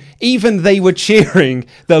even they were cheering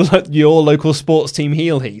your local sports team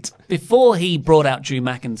heel heat. Before he brought out Drew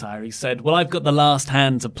McIntyre, he said, well, I've got the last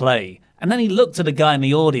hand to play. And then he looked at a guy in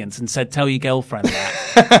the audience and said, tell your girlfriend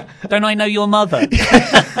that. Don't I know your mother?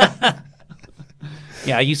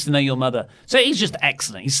 Yeah, I used to know your mother. So he's just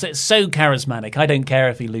excellent. He's so charismatic. I don't care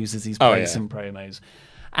if he loses his place in promos.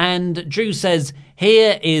 And Drew says,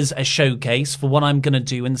 here is a showcase for what I'm going to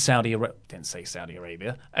do in Saudi Arabia. Didn't say Saudi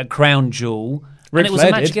Arabia. A Crown Jewel. And it was a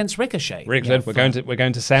match against Ricochet. Rick said, we're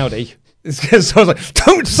going to Saudi. So I was like,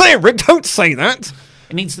 don't say it, Rick. Don't say that.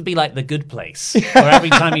 It needs to be like The Good Place, where every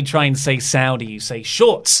time you try and say Saudi, you say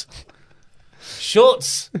shorts.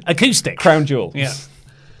 Shorts, acoustic. Crown Jewel. Yeah.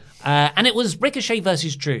 And it was Ricochet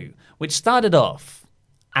versus Drew, which started off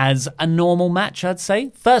as a normal match, I'd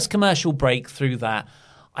say. First commercial break through that,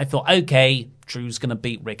 I thought, okay, Drew's going to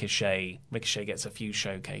beat Ricochet. Ricochet gets a few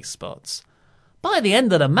showcase spots. By the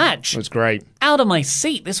end of the match, it was great. Out of my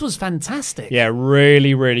seat. This was fantastic. Yeah,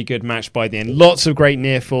 really, really good match by the end. Lots of great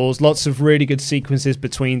near falls, lots of really good sequences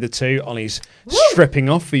between the two. Ollie's stripping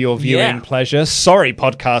off for your viewing pleasure. Sorry,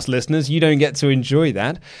 podcast listeners, you don't get to enjoy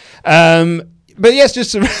that. But yes,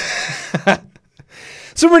 just some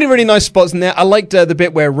really, really nice spots in there. I liked the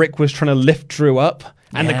bit where Rick was trying to lift Drew up,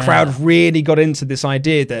 and the crowd really got into this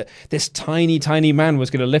idea that this tiny, tiny man was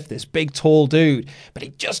going to lift this big, tall dude, but he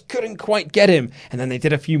just couldn't quite get him. And then they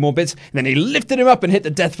did a few more bits, and then he lifted him up and hit the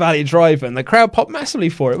Death Valley Driver, and the crowd popped massively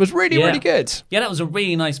for it. It was really, really good. Yeah, that was a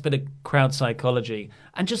really nice bit of crowd psychology.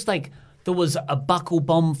 And just like... there was a buckle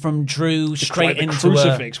bomb from Drew straight into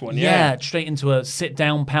crucifix one, straight into a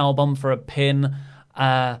sit-down power bomb for a pin.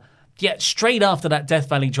 Straight after that Death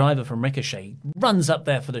Valley Driver from Ricochet, runs up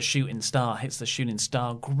there for the shooting star, hits the shooting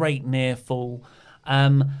star, great near fall.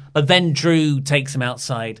 But then Drew takes him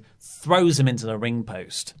outside, throws him into the ring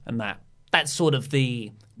post, and that's sort of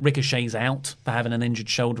the Ricochet's out for having an injured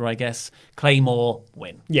shoulder, I guess. Claymore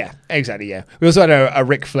win. Yeah, exactly. Yeah, we also had a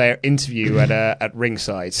Ric Flair interview at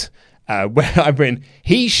ringside. Where I've written,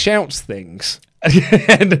 he shouts things,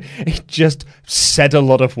 and he just said a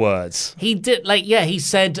lot of words. He did, he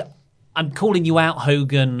said, I'm calling you out,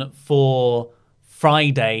 Hogan, for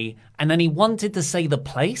Friday, and then he wanted to say the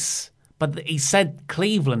place, but he said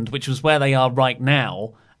Cleveland, which was where they are right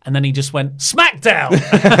now, and then he just went, SmackDown!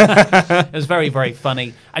 It was very, very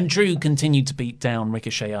funny. And Drew continued to beat down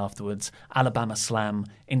Ricochet afterwards, Alabama Slam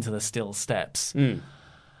into the steel steps.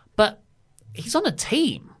 But he's on a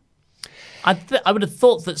team. I would have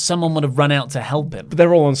thought that someone would have run out to help him. But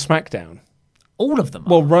they're all on SmackDown. All of them are.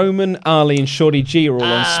 Well, Roman, Ali, and Shorty G are all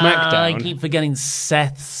on SmackDown. I keep forgetting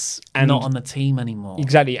Seth's not on the team anymore.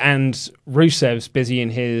 Exactly, and Rusev's busy in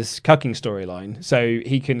his cucking storyline, so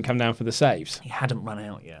he couldn't come down for the saves. He hadn't run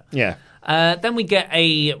out yet. Yeah. Then we get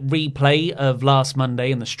a replay of last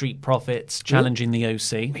Monday and the Street Profits challenging the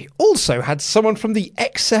OC. We also had someone from the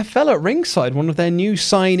XFL at ringside, one of their new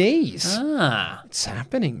signees. It's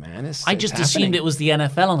happening, man. I just assumed it was the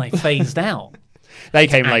NFL and I phased out. They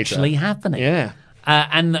came later. It's actually happening. Yeah.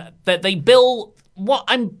 And that they bill what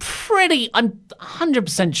I'm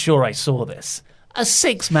 100% sure I saw this. A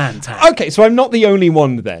 6-man tag. Okay, so I'm not the only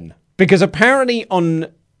one then. Because apparently on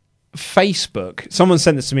Facebook, someone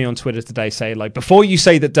sent this to me on Twitter today saying, like, before you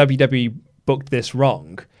say that WWE booked this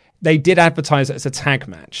wrong, they did advertise it as a tag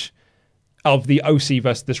match of the OC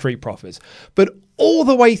versus the Street Profits. But all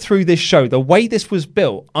the way through this show, the way this was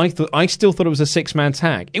built, I still thought it was a 6-man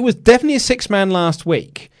tag. It was definitely a 6-man last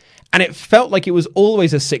week. And it felt like it was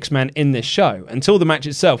always a 6-man in this show until the match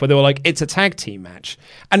itself, where they were like, it's a tag team match.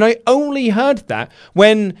 And I only heard that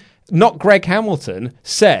when not Greg Hamilton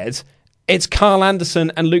said, it's Carl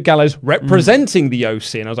Anderson and Luke Gallows representing the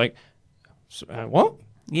OC. And I was like, what?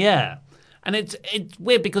 Yeah. And it's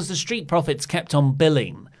weird because the Street Profits kept on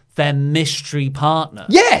billing their mystery partner.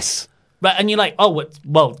 Yes! But, and you're like, oh,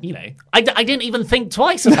 well, you know, I didn't even think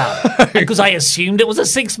twice about it because I assumed it was a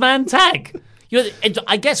 6-man tag.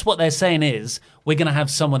 I guess what they're saying is we're going to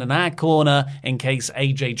have someone in our corner in case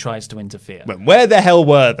AJ tries to interfere. But where the hell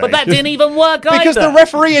were they? But that didn't even work either. Because the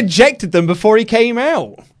referee ejected them before he came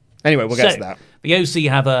out. Anyway, we'll get to that. The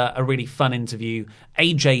OC have a really fun interview.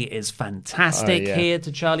 AJ is fantastic here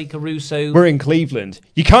to Charlie Caruso. We're in Cleveland.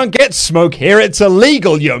 You can't get smoke here. It's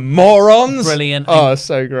illegal, you morons. Brilliant. Oh,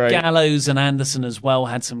 so great. Gallows and Anderson as well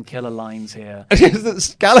had some killer lines here.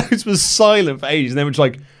 Gallows was silent for ages, and they were just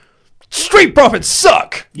like, Street Profits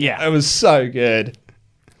suck. Yeah. It was so good.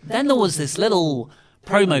 Then there was this little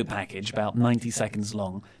promo package, about 90 seconds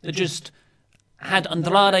long, that just had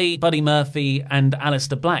Andrade, Buddy Murphy, and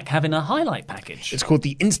Aleister Black having a highlight package. It's called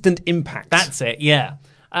the Instant Impact. That's it, yeah.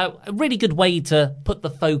 A really good way to put the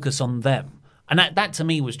focus on them. And that to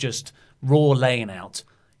me was just Raw laying out,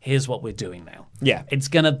 here's what we're doing now. Yeah. It's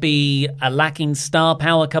going to be a lacking star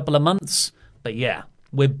power couple of months, but yeah,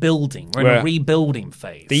 we're building. We're in a rebuilding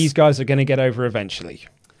phase. These guys are going to get over eventually.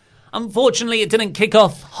 Unfortunately, it didn't kick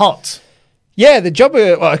off hot. Yeah, the job... so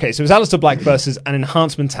it was Aleister Black versus an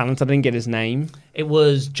enhancement talent. I didn't get his name. It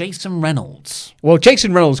was Jason Reynolds. Well,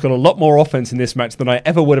 Jason Reynolds got a lot more offense in this match than I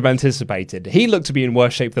ever would have anticipated. He looked to be in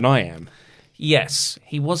worse shape than I am. Yes,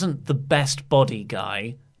 he wasn't the best body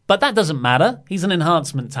guy, but that doesn't matter. He's an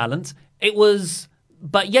enhancement talent.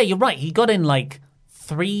 But yeah, you're right. He got in like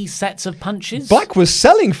 3 sets of punches. Black was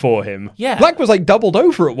selling for him. Yeah. Black was like doubled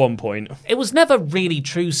over at one point. It was never really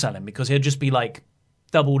true selling because he'd just be like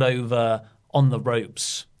doubled over on the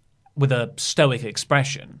ropes with a stoic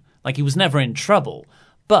expression. Like he was never in trouble.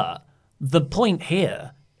 But the point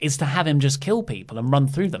here is to have him just kill people and run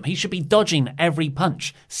through them. He should be dodging every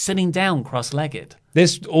punch, sitting down cross-legged.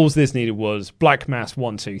 All this needed was Black Mass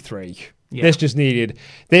 1, 2, 3. Yeah. This just needed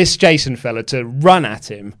this Jason fella to run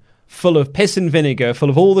at him, full of piss and vinegar, full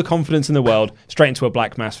of all the confidence in the world, straight into a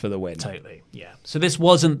Black Mass for the win. Totally, yeah. So this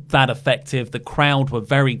wasn't that effective. The crowd were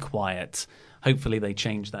very quiet. Hopefully they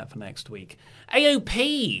change that for next week.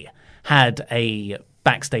 AOP had a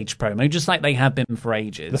backstage promo, just like they have been for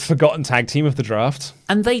ages. The forgotten tag team of the draft.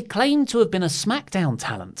 And they claimed to have been a SmackDown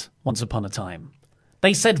talent once upon a time.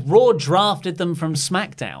 They said Raw drafted them from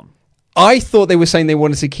SmackDown. I thought they were saying they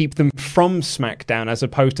wanted to keep them from SmackDown as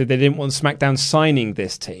opposed to they didn't want SmackDown signing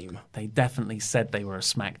this team. They definitely said they were a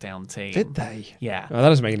SmackDown team. Did they? Yeah. Well, that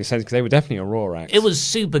doesn't make any sense because they were definitely a Raw act. It was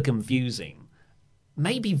super confusing.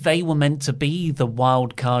 Maybe they were meant to be the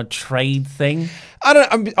wild card trade thing.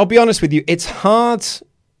 I'll be honest with you. It's hard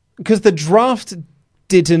because the draft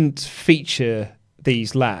didn't feature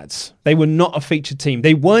these lads. They were not a featured team.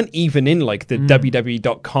 They weren't even in like the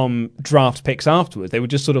WWE.com draft picks afterwards. They were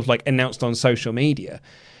just sort of like announced on social media.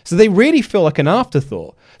 So they really feel like an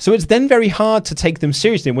afterthought. So it's then very hard to take them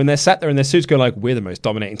seriously when they're sat there in their suits going like, we're the most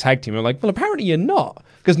dominating tag team. And I'm like, well, apparently you're not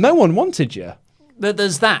because no one wanted you.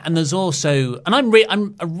 There's that, and there's also, and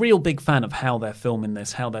I'm a real big fan of how they're filming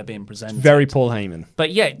this, how they're being presented. Very Paul Heyman.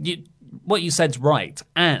 But yeah, what you said's right,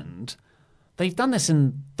 and they've done this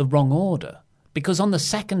in the wrong order. Because on the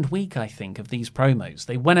second week, I think, of these promos,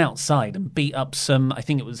 they went outside and beat up I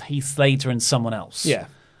think it was Heath Slater and someone else. Yeah.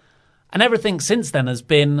 And everything since then has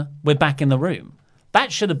been, we're back in the room.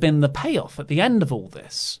 That should have been the payoff at the end of all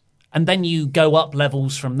this. And then you go up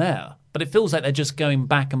levels from there. But it feels like they're just going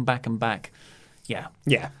back and back and back. Yeah.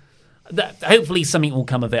 Yeah. Hopefully something will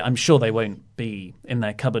come of it. I'm sure they won't be in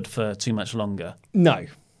their cupboard for too much longer. No.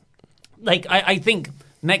 Like, I think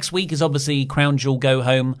next week is obviously Crown Jewel Go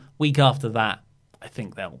Home. Week after that, I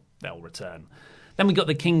think they'll return. Then we got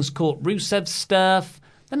the King's Court Rusev stuff.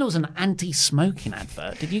 Then there was an anti-smoking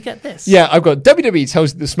advert. Did you get this? Yeah, I've got WWE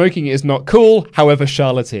tells you that smoking is not cool, however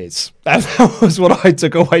Charlotte is. That was what I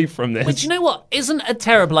took away from this. Which, you know what, isn't a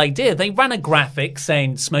terrible idea. They ran a graphic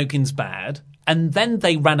saying smoking's bad, and then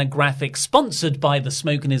they ran a graphic sponsored by the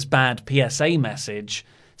Smoking is Bad PSA message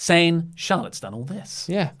saying Charlotte's done all this.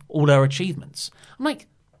 Yeah. All her achievements. I'm like,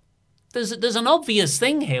 there's an obvious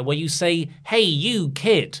thing here where you say, hey, you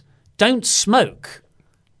kid, don't smoke.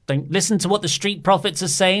 Don't listen to what the Street Profits are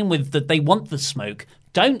saying with that they want the smoke.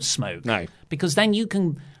 Don't smoke. No. Because then you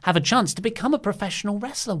can have a chance to become a professional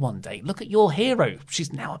wrestler one day. Look at your hero.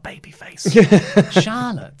 She's now a babyface.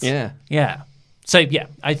 Charlotte. Yeah. Yeah. So, yeah,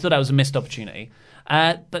 I thought that was a missed opportunity.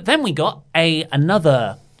 But then we got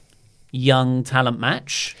another young talent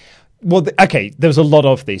match. Well, okay, there was a lot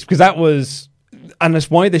of these because that was... And that's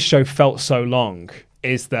why this show felt so long,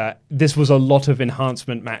 is that this was a lot of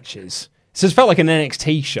enhancement matches. So it felt like an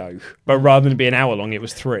NXT show, but rather than be an hour long, it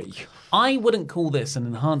was 3. I wouldn't call this an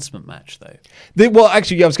enhancement match, though. Well,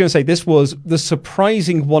 actually, I was going to say this was the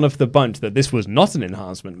surprising one of the bunch that this was not an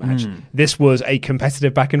enhancement match. This was a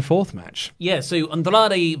competitive back and forth match. Yeah, so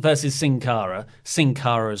Andrade versus Sin Cara. Sin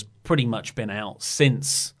Cara has pretty much been out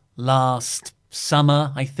since last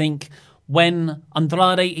summer, I think, when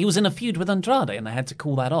Andrade, he was in a feud with Andrade and they had to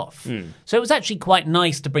call that off. So it was actually quite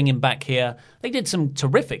nice to bring him back here. They did some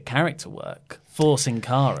terrific character work for Sin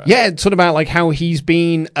Cara. Yeah, it's sort of about like how he's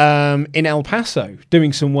been in El Paso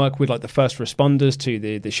doing some work with like the first responders to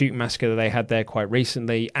the shooting massacre that they had there quite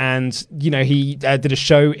recently. And, he did a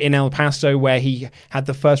show in El Paso where he had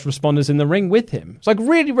the first responders in the ring with him. It's like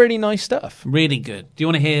really, really nice stuff. Really good. Do you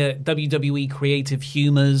want to hear WWE Creative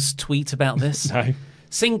Humor's tweet about this? No.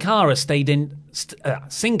 Sin Cara stayed injured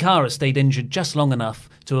just long enough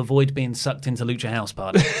to avoid being sucked into Lucha House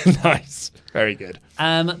Party. Nice. Very good.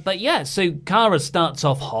 But yeah, so Cara starts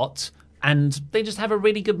off hot, and they just have a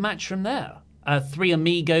really good match from there. 3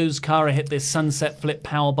 Amigos, Cara hit this sunset flip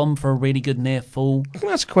powerbomb for a really good near fall. I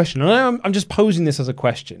think that's a question. I'm just posing this as a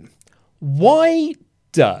question. Why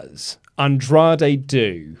does Andrade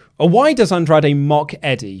mock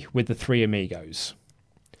Eddie with the 3 Amigos?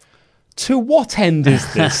 To what end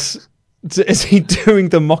is this? Is he doing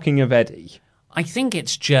the mocking of Eddie? I think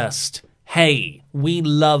it's just, hey, we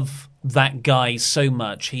love that guy so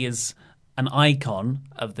much. He is an icon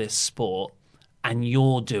of this sport, and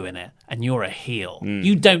you're doing it, and you're a heel.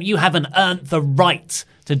 You haven't earned the right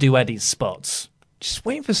to do Eddie's spots. Just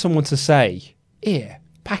waiting for someone to say, here,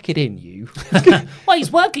 pack it in, you. Well,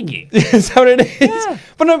 he's working you. Is that what it is? Yeah.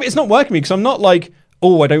 But no, it's not working me, because I'm not like,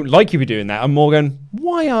 oh, I don't like you for doing that. I'm more going,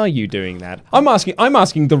 why are you doing that? I'm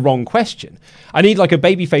asking the wrong question. I need like a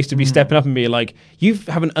babyface to be stepping up and be like, you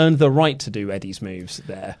haven't earned the right to do Eddie's moves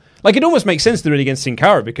there. Like, it almost makes sense to do it against Sin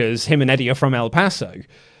Cara because him and Eddie are from El Paso.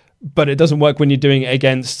 But it doesn't work when you're doing it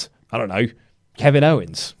against, I don't know, Kevin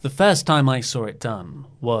Owens. The first time I saw it done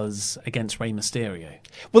was against Rey Mysterio.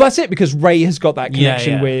 Well, that's it, because Rey has got that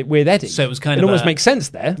connection with Eddie. So it was kind of... It of almost makes sense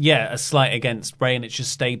there. Yeah, a slight against Rey, and it's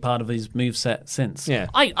just stayed part of his moveset since. Yeah.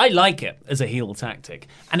 I like it as a heel tactic,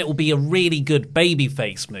 and it will be a really good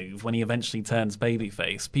babyface move when he eventually turns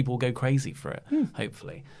babyface. People will go crazy for it,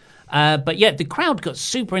 hopefully. But yeah, the crowd got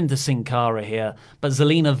super into Sin Cara here, but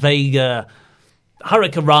Zelina Vega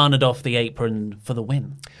hurricaned off the apron for the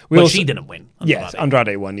win. She didn't win. Yes,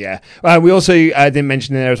 Andrade won, yeah. We also didn't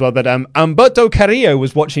mention in there as well that Humberto Carrillo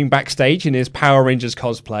was watching backstage in his Power Rangers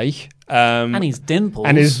cosplay. And his dimples.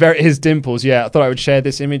 And his dimples, yeah. I thought I would share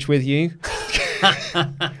this image with you.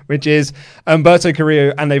 Which is Humberto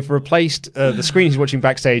Carrillo, and they've replaced the screen he's watching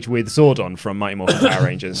backstage with Zordon from Mighty Morphin Power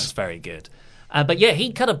Rangers. That's very good. But yeah,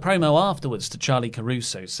 he cut a promo afterwards to Charlie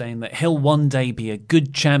Caruso saying that he'll one day be a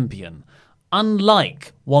good champion,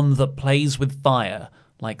 unlike one that plays with fire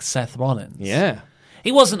like Seth Rollins. Yeah.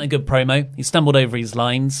 He wasn't a good promo. He stumbled over his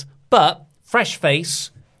lines. But fresh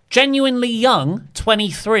face, genuinely young,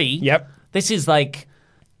 23. Yep. This is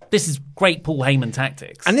great Paul Heyman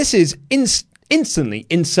tactics. And this is instantly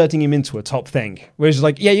inserting him into a top thing. Whereas it's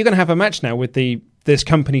like, yeah, you're going to have a match now with this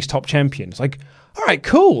company's top champion. It's like, all right,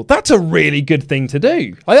 cool. That's a really good thing to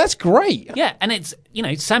do. Like, that's great. Yeah, and it's,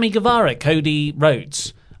 Sammy Guevara, Cody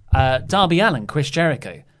Rhodes, Darby Allin, Chris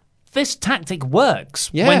Jericho. This tactic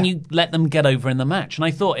works when you let them get over in the match. And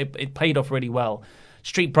I thought it paid off really well.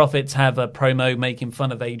 Street Profits have a promo making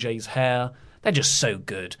fun of AJ's hair. They're just so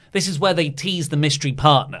good. This is where they tease the mystery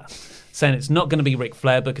partner, saying it's not going to be Ric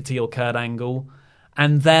Flair, Booker T, or Kurt Angle.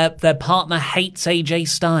 And their partner hates AJ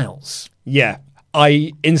Styles. Yeah.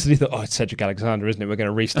 I instantly thought, it's Cedric Alexander, isn't it? We're going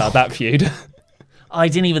to restart that feud. I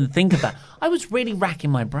didn't even think of that. I was really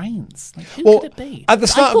racking my brains. Like, who could it be? At the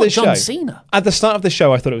start of the show, John Cena. At the start of the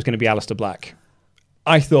show, I thought it was going to be Aleister Black.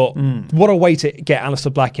 I thought, what a way to get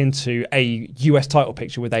Aleister Black into a US title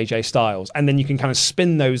picture with AJ Styles. And then you can kind of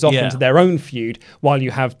spin those off into their own feud while you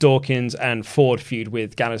have Dawkins and Ford feud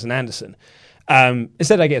with Gallows and Anderson.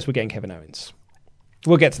 Instead, I guess we're getting Kevin Owens.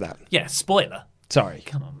 We'll get to that. Yeah, spoiler. Sorry.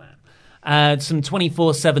 Come on, man. Some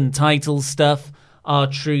 24/7 title stuff.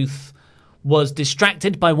 R-Truth was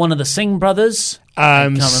distracted by one of the Singh brothers.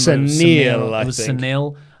 Sunil, I think. It was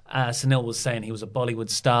Sunil. Sunil was saying he was a Bollywood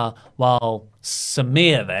star, while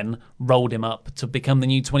Samir then rolled him up to become the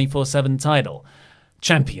new 24/7 title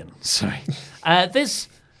champion. Sorry.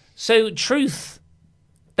 So Truth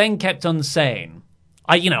then kept on saying,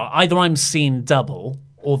 either I'm seeing double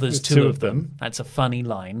or there's two of them. That's a funny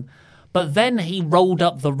line. But then he rolled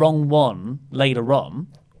up the wrong one later on.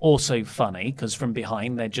 Also funny, because from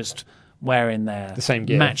behind they're just wearing their the same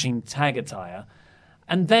gear, matching tag attire.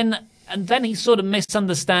 And then he sort of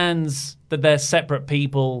misunderstands that they're separate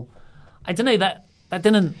people. I don't know, that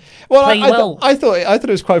didn't play well. I thought it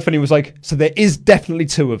was quite funny. It was like, so there is definitely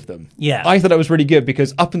two of them. Yeah. I thought that was really good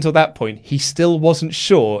because up until that point, he still wasn't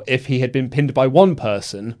sure if he had been pinned by one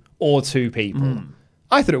person or two people.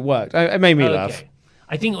 I thought it worked. It made me laugh.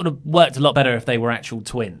 I think it would have worked a lot better if they were actual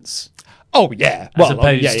twins. Oh, yeah. As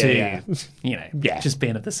opposed to, just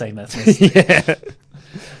being of the same ethnicity.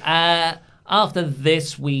 After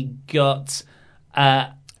this, we got...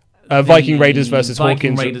 Viking Raiders versus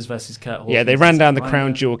Viking Hawkins. Raiders versus Kurt Hawkins. Yeah, they ran down the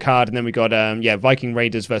Crown Jewel card, and then we got Viking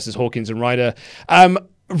Raiders versus Hawkins and Ryder.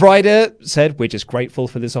 Ryder said, we're just grateful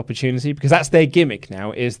for this opportunity, because that's their gimmick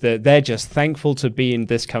now, is that they're just thankful to be in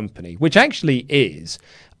this company, which actually is.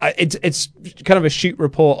 It's kind of a shoot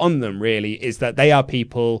report on them, really, is that they are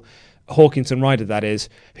people, Hawkins and Ryder, that is,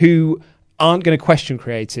 who aren't going to question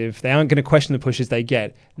creative. They aren't going to question the pushes they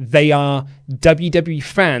get. They are WWE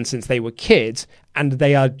fans since they were kids, and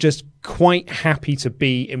they are just quite happy to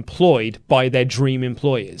be employed by their dream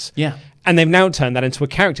employers. Yeah. And they've now turned that into a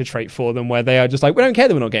character trait for them, where they are just like, we don't care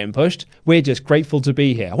that we're not getting pushed. We're just grateful to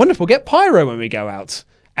be here. I wonder if we'll get pyro when we go out.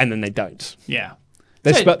 And then they don't. Yeah.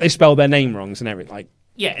 They spell their name wrongs and everything. Like,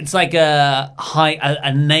 yeah, it's like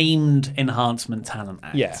a named enhancement talent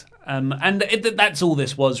act. Yeah. And that's all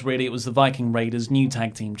this was, really. It was the Viking Raiders, new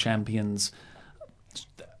tag team champions,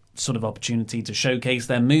 sort of opportunity to showcase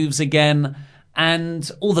their moves again, and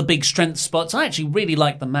all the big strength spots. I actually really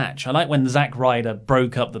liked the match. I like when Zack Ryder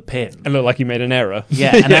broke up the pin. It looked like he made an error.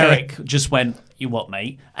 Yeah, and Eric just went, "You what,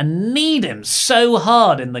 mate?" and kneed him so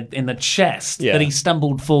hard in the chest that he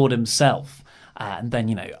stumbled forward himself. And then,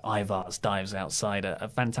 Ivar's dives outside are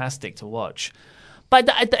fantastic to watch. But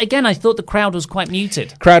again, I thought the crowd was quite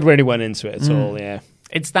muted. Crowd really went into it at all, yeah.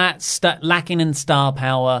 It's that lacking in star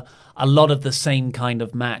power, a lot of the same kind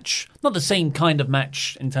of match. Not the same kind of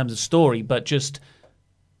match in terms of story, but just,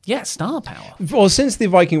 star power. Well, since the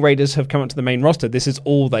Viking Raiders have come up to the main roster, this is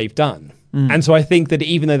all they've done. And so I think that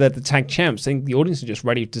even though they're the tag champs, I think the audience are just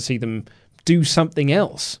ready to see them do something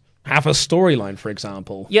else. Have a storyline, for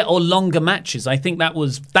example. Yeah, or longer matches. I think that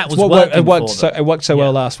was it worked so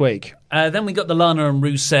well last week. Then we got the Lana and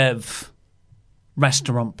Rusev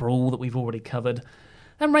restaurant brawl that we've already covered.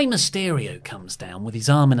 Then Rey Mysterio comes down with his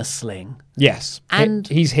arm in a sling. Yes, and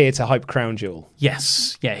he's here to hype Crown Jewel.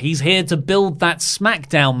 Yes, he's here to build that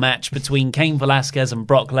SmackDown match between Cain Velasquez and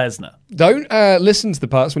Brock Lesnar. Don't listen to the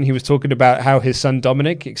parts when he was talking about how his son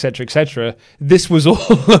Dominic, etc., etc. This was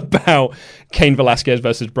all about Cain Velasquez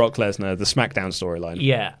versus Brock Lesnar, the SmackDown storyline.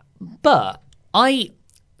 Yeah, but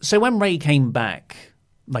so when Rey came back,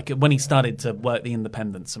 like when he started to work the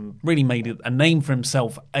independents and really made a name for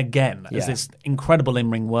himself again as this incredible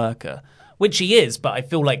in-ring worker, which he is, but I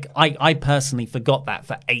feel like I personally forgot that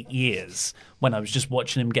for 8 years when I was just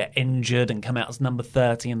watching him get injured and come out as number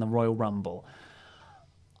 30 in the Royal Rumble.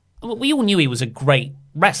 We all knew he was a great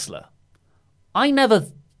wrestler. I never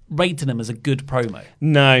rated him as a good promo.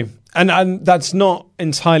 No. And that's not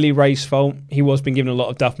entirely Ray's fault. He was being given a lot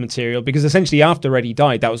of duff material because essentially after Eddie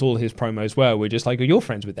died, that was all his promos were. We're just like, oh, you're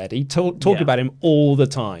friends with Eddie. Talk about him all the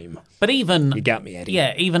time. But even... You got me, Eddie.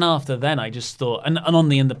 Yeah, even after then, I just thought... And on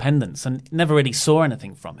the independents, and never really saw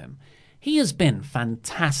anything from him. He has been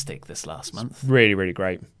fantastic this last month. Really, really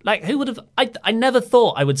great. Like, who would have... I never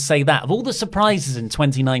thought I would say that. Of all the surprises in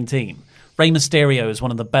 2019, Rey Mysterio is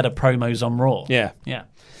one of the better promos on Raw. Yeah. Yeah.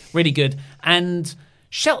 Really good. And...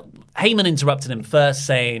 Heyman interrupted him first,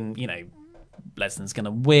 saying, Lesnar's going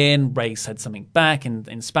to win. Ray said something back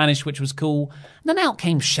in Spanish, which was cool. And then out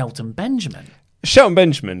came Shelton Benjamin. Shelton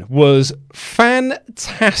Benjamin was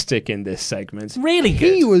fantastic in this segment. Really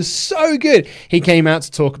good. He was so good. He came out to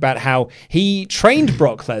talk about how he trained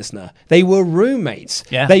Brock Lesnar. They were roommates.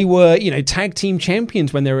 Yeah. They were, tag team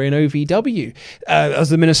champions when they were in OVW as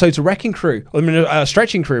the Minnesota Wrecking Crew, or the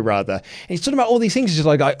Stretching Crew, rather. And he's talking about all these things. He's just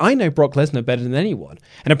like, I know Brock Lesnar better than anyone.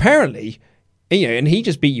 And apparently, and he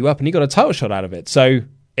just beat you up and he got a title shot out of it. So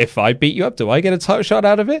if I beat you up, do I get a title shot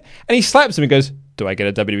out of it? And he slaps him and goes, do I get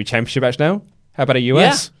a WWE Championship match now? How about a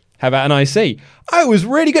US? Yeah. How about an IC? Oh, it was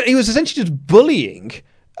really good. He was essentially just bullying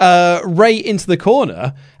Ray into the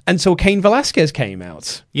corner until Cain Velasquez came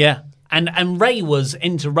out. Yeah. And Ray was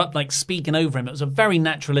speaking over him. It was a very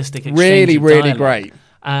naturalistic exchange. Really, of really dialogue. great.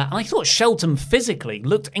 And I thought Shelton physically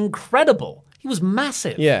looked incredible. He was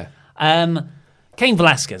massive. Yeah. Cain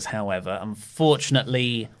Velasquez, however,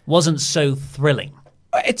 unfortunately wasn't so thrilling.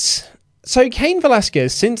 So Cain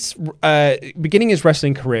Velasquez, since beginning his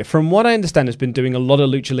wrestling career, from what I understand, has been doing a lot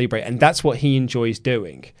of lucha libre, and that's what he enjoys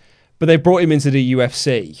doing. But they brought him into the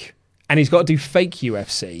UFC, and he's got to do fake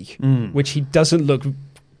UFC, which he doesn't look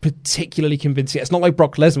particularly convincing. It's not like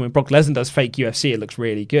Brock Lesnar. When Brock Lesnar does fake UFC, it looks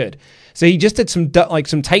really good. So he just did some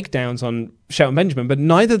takedowns on Shelton Benjamin, but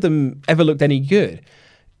neither of them ever looked any good.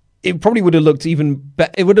 It probably would have looked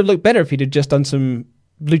it would have looked better if he'd have just done some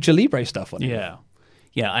Lucha Libre stuff on him.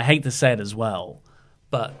 Yeah, I hate to say it as well,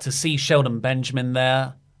 but to see Shelton Benjamin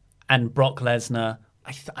there and Brock Lesnar,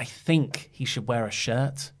 I think he should wear a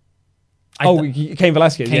shirt. Cain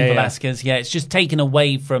Velasquez. Velasquez, it's just taken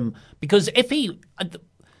away from... Because if he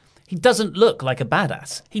doesn't look like a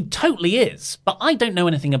badass. He totally is, but I don't know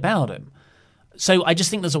anything about him. So I just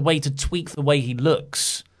think there's a way to tweak the way he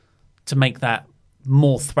looks to make that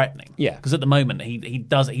more threatening. Yeah. Because at the moment, he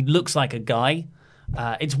looks like a guy.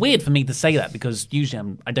 It's weird for me to say that because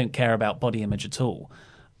usually I don't care about body image at all.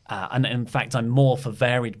 And in fact, I'm more for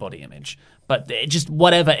varied body image. But it just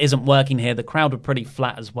whatever isn't working here. The crowd were pretty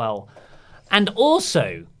flat as well. And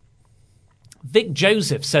also, Vic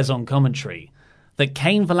Joseph says on commentary that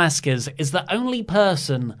Cain Velasquez is the only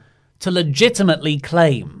person to legitimately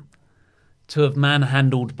claim to have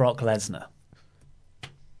manhandled Brock Lesnar.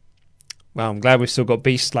 Well, I'm glad we've still got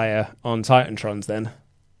Beast Slayer on Titantrons then.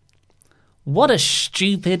 What a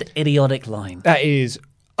stupid, idiotic line. That is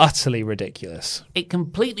utterly ridiculous. It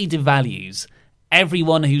completely devalues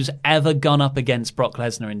everyone who's ever gone up against Brock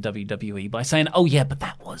Lesnar in WWE by saying, "Oh yeah, but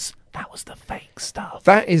that was the fake stuff."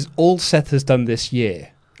 That is all Seth has done this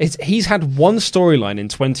year. He's had one storyline in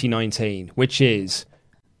 2019, which is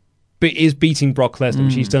beating Brock Lesnar,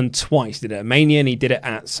 which he's done twice. He did it at Mania and he did it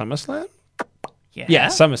at SummerSlam. Yeah,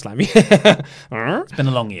 SummerSlam. It's been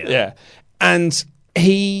a long year. Yeah, and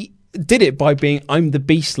he did it by being, "I'm the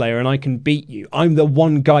Beast Slayer and I can beat you. I'm the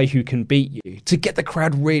one guy who can beat you," to get the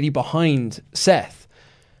crowd really behind Seth.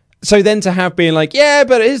 So then to have being like, "Yeah,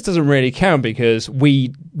 but his doesn't really count because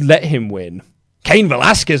we let him win." Cain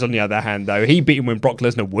Velasquez, on the other hand, though, he beat him when Brock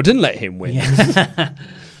Lesnar wouldn't let him win.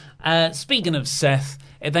 Yeah. Speaking of Seth,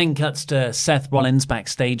 it then cuts to Seth Rollins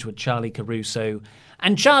backstage with Charlie Caruso.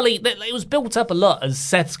 And Charlie, it was built up a lot as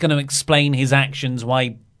Seth's going to explain his actions, why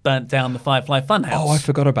he burnt down the Firefly Funhouse. Oh, I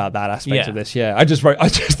forgot about that aspect of this. Yeah, I just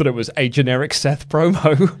thought it was a generic Seth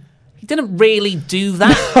promo. He didn't really do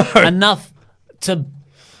that enough to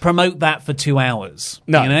promote that for 2 hours.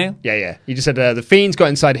 No, you know? Yeah. He just said the Fiend's got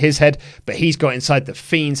inside his head, but he's got inside the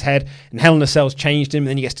Fiend's head, and Hell in a Cell's changed him. And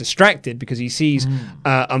then he gets distracted because he sees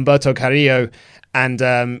Humberto Carrillo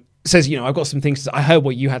and says, "I've got some things. I heard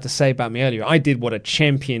what you had to say about me earlier. I did what a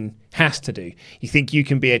champion has to do. You think you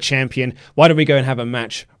can be a champion? Why don't we go and have a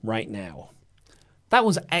match right now?" That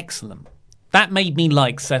was excellent. That made me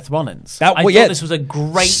like Seth Rollins. I thought this was a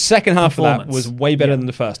great second half of that was way better than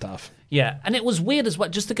the first half. Yeah, and it was weird as well,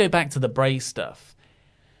 just to go back to the Bray stuff.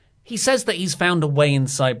 He says that he's found a way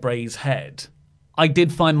inside Bray's head. I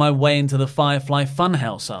did find my way into the Firefly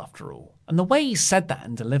Funhouse after all. And the way he said that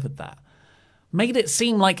and delivered that made it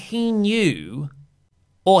seem like he knew,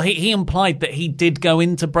 or he implied that he did go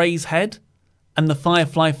into Bray's head, and the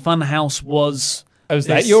Firefly Funhouse was... Oh, is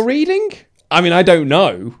that your reading? I mean, I don't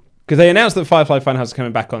know, because they announced that Firefly Funhouse is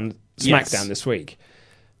coming back on SmackDown this week.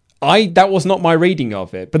 That was not my reading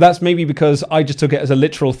of it, but that's maybe because I just took it as a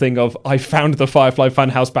literal thing of I found the Firefly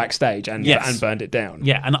Funhouse backstage and burned it down.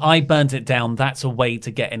 Yeah, and I burnt it down. That's a way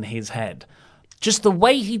to get in his head. Just the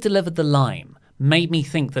way he delivered the line made me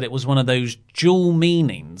think that it was one of those dual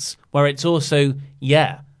meanings where it's also,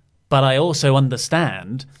 but I also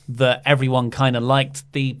understand that everyone kind of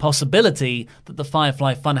liked the possibility that the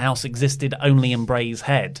Firefly Funhouse existed only in Bray's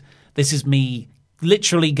head. This is me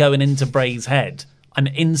literally going into Bray's head. I'm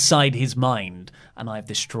inside his mind, and I've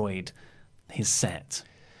destroyed his set.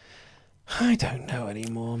 I don't know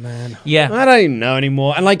anymore, man. Yeah. I don't even know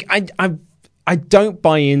anymore. And I don't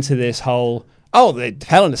buy into this whole, the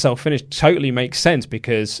Hell in a Cell finish totally makes sense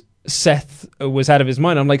because Seth was out of his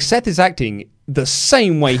mind. I'm like, Seth is acting the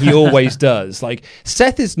same way he always does. Like,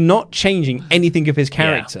 Seth is not changing anything of his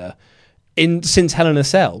character. Since Hell in a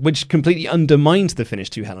Cell, which completely undermines the finish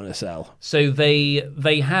to Hell in a Cell. So they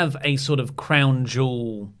have a sort of crown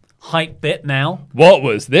jewel hype bit now. What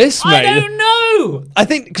was this, mate? I don't know! I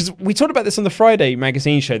think, because we talked about this on the Friday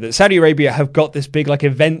magazine show, that Saudi Arabia have got this big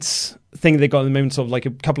events thing they've got at the moment, sort of a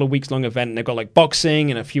couple of weeks long event, and they've got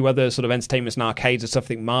boxing and a few other sort of entertainments and arcades and stuff. I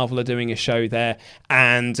think Marvel are doing a show there,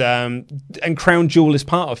 and Crown Jewel is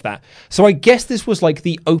part of that. So I guess this was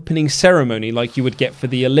the opening ceremony you would get for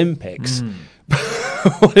the Olympics.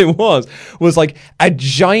 what it was like a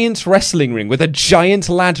giant wrestling ring with a giant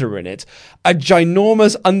ladder in it, a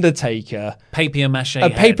ginormous Undertaker, paper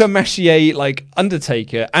mache like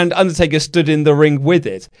Undertaker, and Undertaker stood in the ring with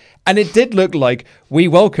it, and it did look like we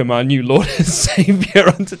welcome our new Lord and Savior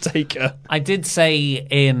Undertaker. I did say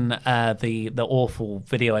in the awful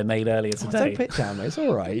video I made earlier today. Don't put it down, mate. It's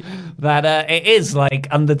all right. That it is like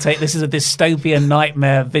Undertaker. This is a dystopian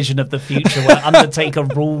nightmare vision of the future where Undertaker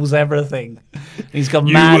rules everything. He's got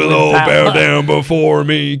mad. You will all bow down before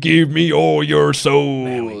me. Give me all your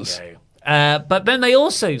souls. There we go. But then they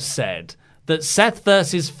also said that Seth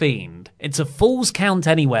versus Fiend, it's a Falls Count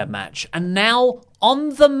Anywhere match. And now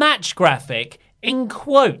on the match graphic, in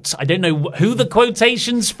quotes, I don't know who the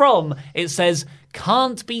quotation's from, it says,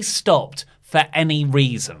 can't be stopped for any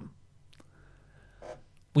reason.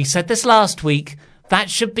 We said this last week. That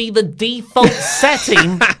should be the default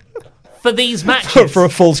setting for these matches. For a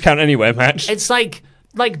Falls Count Anywhere match. It's like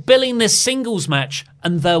billing this singles match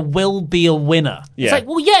and there will be a winner. Yeah. It's like,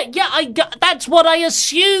 well, that's what I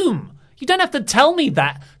assume. You don't have to tell me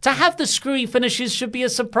that. To have the screwy finishes should be a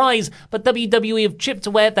surprise, but WWE have chipped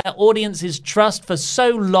away at their audience's trust for so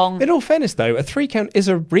long. In all fairness, though, a 3 count is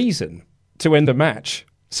a reason to end a match.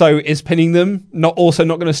 So is pinning them not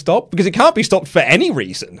going to stop? Because it can't be stopped for any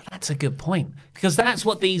reason. That's a good point. Because that's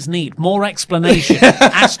what these need. More explanation.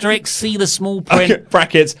 Asterisk, see the small print. Okay,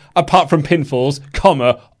 brackets, apart from pinfalls,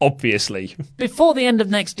 comma, obviously. Before the end of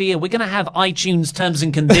next year, we're going to have iTunes terms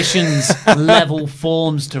and conditions level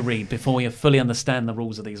forms to read before we fully understand the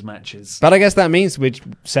rules of these matches. But I guess that means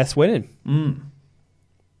Seth's winning.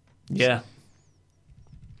 Yeah.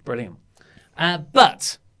 Brilliant.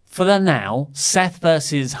 But for the now, Seth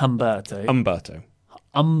versus Humberto.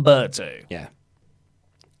 Humberto. Yeah.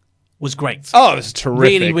 Was great. Oh, it was terrific.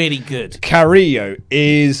 Really, really good. Carrillo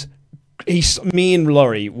is... me and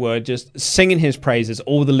Laurie were just singing his praises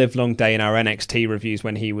all the live long day in our NXT reviews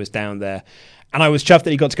when he was down there. And I was chuffed that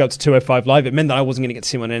he got to go up to 205 Live. It meant that I wasn't going to get to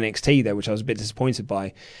see him on NXT there, which I was a bit disappointed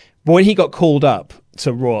by. But when he got called up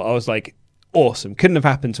to Raw, I was like, awesome. Couldn't have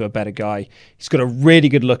happened to a better guy. He's got a really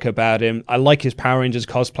good look about him. I like his Power Rangers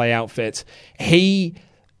cosplay outfit. He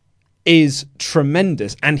is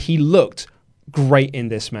tremendous, and he looked great in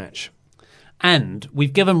this match. And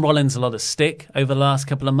we've given Rollins a lot of stick over the last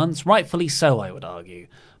couple of months, rightfully so, I would argue.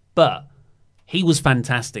 But he was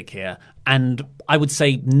fantastic here. And I would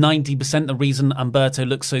say 90% the reason Humberto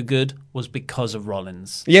looked so good was because of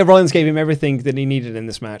Rollins. Yeah, Rollins gave him everything that he needed in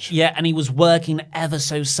this match. Yeah, and he was working ever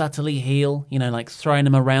so subtly heel, like throwing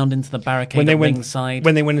him around into the barricade at ringside.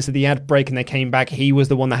 When they went into the ad break and they came back, he was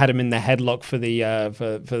the one that had him in the headlock for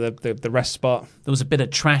the rest spot. There was a bit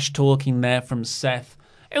of trash talking there from Seth.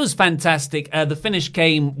 It was fantastic. The finish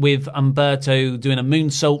came with Humberto doing a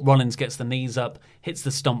moonsault. Rollins gets the knees up, hits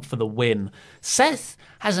the stomp for the win. Seth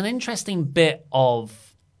has an interesting bit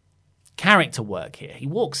of character work here. He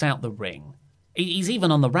walks out the ring. He's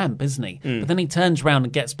even on the ramp, isn't he? But then he turns around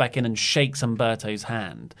and gets back in and shakes Humberto's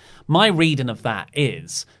hand. My reading of that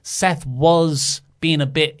is Seth was being a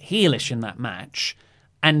bit heelish in that match.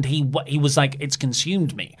 And he was like, it's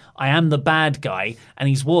consumed me. I am the bad guy. And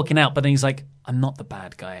he's walking out, but then he's like, I'm not the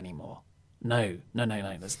bad guy anymore. No,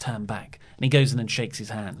 let's turn back. And he goes in and shakes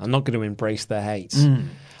his hand. I'm not going to embrace their hate.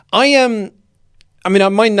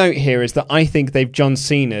 My note here is that I think they've John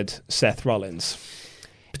Cena'd Seth Rollins.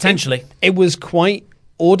 Potentially. It was quite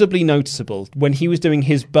audibly noticeable when he was doing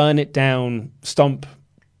his burn it down stomp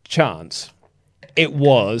chants. It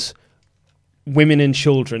was women and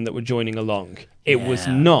children that were joining along. It was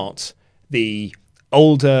not the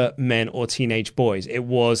older men or teenage boys. It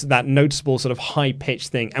was that noticeable sort of high-pitched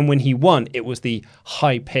thing. And when he won, it was the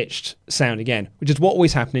high-pitched sound again, which is what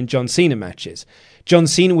always happened in John Cena matches. John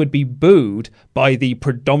Cena would be booed by the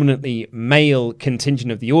predominantly male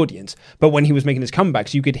contingent of the audience, but when he was making his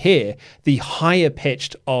comebacks, you could hear the higher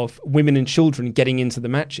pitched of women and children getting into the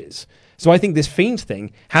matches. So I think this Fiend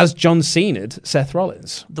thing has John Cena'd Seth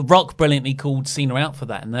Rollins. The Rock brilliantly called Cena out for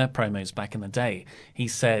that in their promos back in the day. He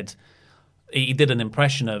said, he did an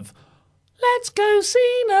impression of, let's go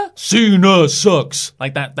Cena. Cena sucks.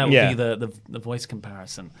 Like that would be the voice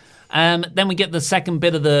comparison. Then we get the second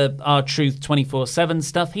bit of the R-Truth 24/7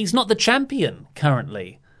 stuff. He's not the champion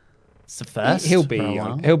currently. It's the first. He'll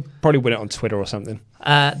probably win it on Twitter or something.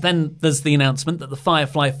 Then there's the announcement that the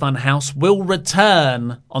Firefly Funhouse will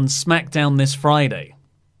return on SmackDown this Friday.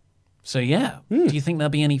 So do you think there'll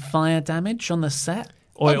be any fire damage on the set?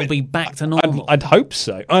 Or it'll be back to normal? I'd hope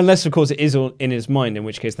so. Unless, of course, it is all in his mind, in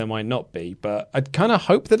which case there might not be. But I'd kind of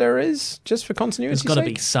hope that there is, just for continuity's sake. There's got to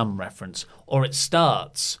be some reference. Or it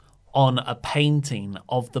starts on a painting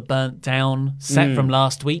of the burnt down set from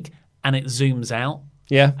last week, and it zooms out,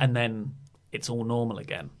 Yeah. And then it's all normal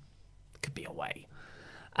again. Could be a way.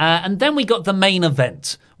 And then we got the main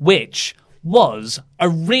event, which was a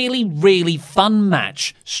really, really fun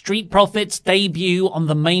match. Street Profits debut on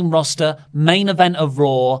the main roster, main event of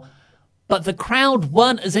Raw. But the crowd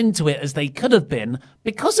weren't as into it as they could have been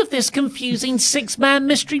because of this confusing six-man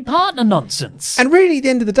mystery partner nonsense. And really, at the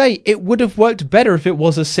end of the day, it would have worked better if it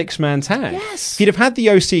was a six-man tag. Yes. If you'd have had the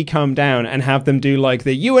OC come down and have them do like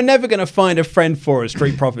the "you are never going to find a friend for us"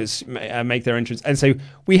 Street Profits make their entrance and say,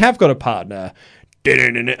 "We have got a partner."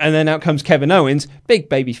 And then out comes Kevin Owens, big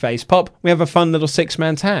baby face pop. We have a fun little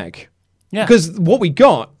six-man tag. Yeah. Because what we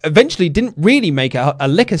got eventually didn't really make a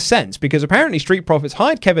lick of sense, because apparently Street Profits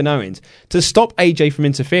hired Kevin Owens to stop AJ from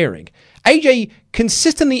interfering. AJ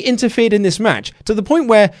consistently interfered in this match to the point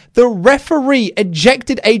where the referee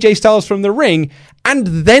ejected AJ Styles from the ring, and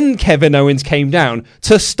then Kevin Owens came down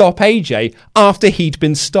to stop AJ after he'd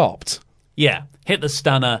been stopped. Yeah, hit the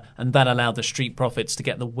stunner, and that allowed the Street Profits to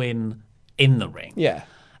get the win in the ring. Yeah.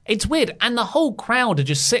 It's weird, and the whole crowd are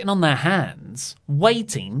just sitting on their hands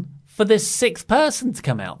waiting for this sixth person to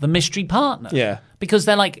come out, the mystery partner. Yeah. Because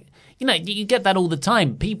they're like, you get that all the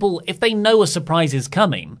time. People, if they know a surprise is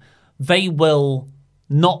coming, they will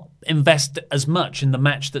not invest as much in the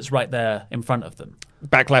match that's right there in front of them.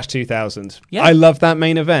 Backlash 2000. Yeah. I love that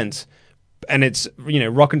main event. And it's,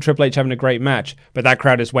 Rock and Triple H having a great match, but that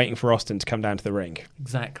crowd is waiting for Austin to come down to the ring.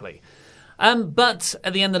 Exactly. But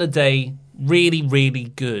at the end of the day, really, really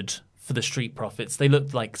good for the Street Profits. They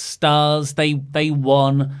looked like stars. They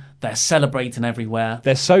won. They're celebrating everywhere.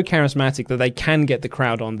 They're so charismatic that they can get the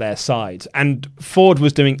crowd on their side. And Ford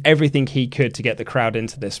was doing everything he could to get the crowd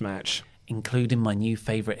into this match. Including my new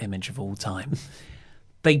favourite image of all time.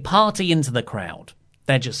 They party into the crowd.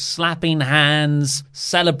 They're just slapping hands,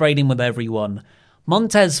 celebrating with everyone.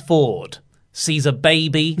 Montez Ford sees a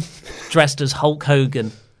baby dressed as Hulk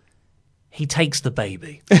Hogan. He takes the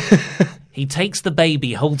baby. He takes the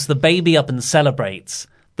baby, holds the baby up and celebrates.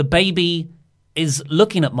 The baby is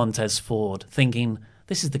looking at Montez Ford thinking,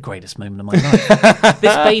 this is the greatest moment of my life.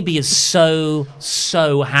 This baby is so,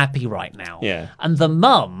 so happy right now. Yeah. And the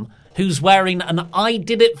mum, who's wearing an I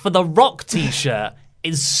Did It for the Rock t-shirt,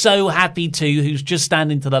 is so happy too, who's just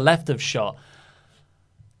standing to the left of shot.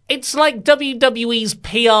 It's like WWE's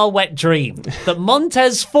PR wet dream that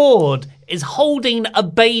Montez Ford is holding a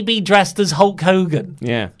baby dressed as Hulk Hogan.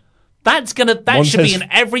 Yeah. That should be in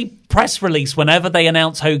every press release whenever they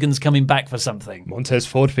announce Hogan's coming back for something. Montez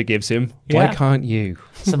Ford forgives him. Yeah. Why can't you?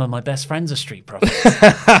 Some of my best friends are Street Profits.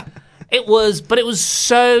 It was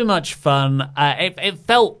so much fun. It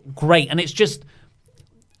felt great, and it's just,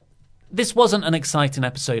 this wasn't an exciting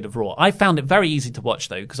episode of Raw. I found it very easy to watch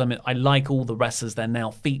though, because I like all the wrestlers they're now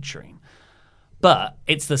featuring. But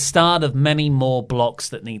it's the start of many more blocks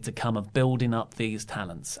that need to come of building up these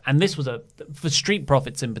talents. And this was for Street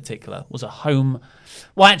Profits in particular, was not a home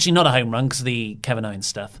run because of the Kevin Owens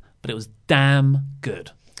stuff, but it was damn good.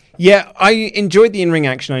 Yeah, I enjoyed the in-ring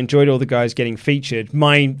action. I enjoyed all the guys getting featured.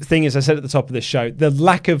 My thing, as I said at the top of the show, the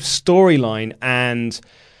lack of storyline and...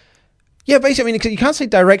 Yeah, basically, you can't say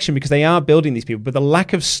direction because they are building these people, but the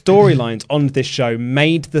lack of storylines on this show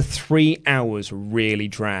made the 3 hours really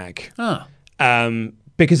drag. Ah.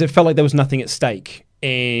 Because it felt like there was nothing at stake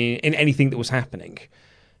in anything that was happening.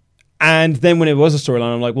 And then when it was a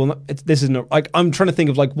storyline, I'm like, well, this is not... Like, I'm trying to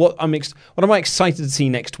think of like what am I excited to see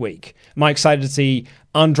next week? Am I excited to see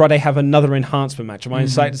Andrade have another enhancement match? Am I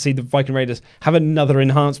excited to see the Viking Raiders have another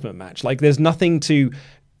enhancement match? Like, there's nothing to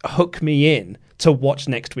hook me in to watch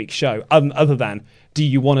next week's show other than, do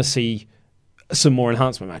you want to see some more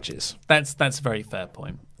enhancement matches? That's a very fair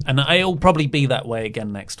point. And it'll probably be that way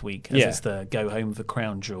again next week as it's the go home for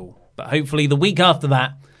Crown Jewel. But hopefully the week after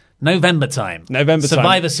that, November time.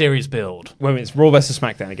 Survivor Series build. When it's Raw vs.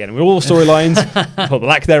 SmackDown again. With all storylines, or the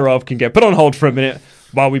lack thereof, can get put on hold for a minute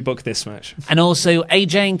while we book this match. And also,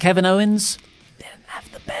 AJ and Kevin Owens didn't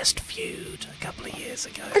have the best feud a couple of years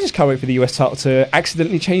ago. I just can't wait for the US title to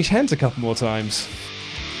accidentally change hands a couple more times.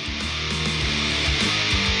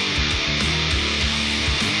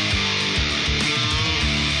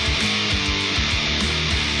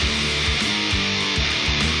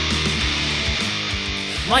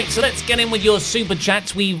 Right, so let's get in with your super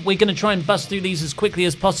chats. We're going to try and bust through these as quickly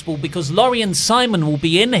as possible because Laurie and Simon will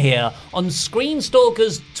be in here on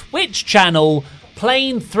Screenstalker's Twitch channel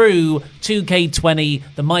playing through 2K20,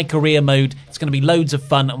 the My Career mode. It's going to be loads of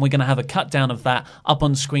fun, and we're going to have a cut down of that up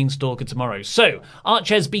on Screenstalker tomorrow. So,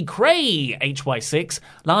 Arches B. Cray, HY6.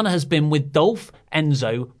 Lana has been with Dolph,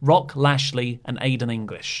 Enzo, Rock Lashley, and Aiden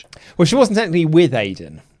English. Well, she wasn't technically with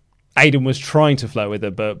Aiden. Aiden was trying to flirt with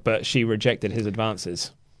her, but she rejected his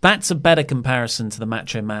advances. That's a better comparison to the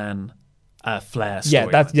Macho Man Flair story. Yeah,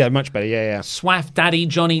 that's much better. Yeah. Swaff Daddy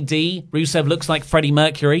Johnny D. Rusev looks like Freddie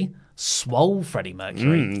Mercury. Swole Freddie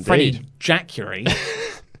Mercury. Freddie Jackury.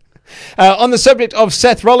 On the subject of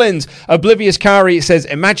Seth Rollins, Oblivious Kari says,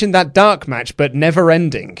 imagine that dark match, but never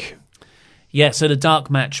ending. Yeah, so the dark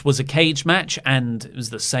match was a cage match, and it was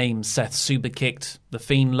the same. Seth super kicked the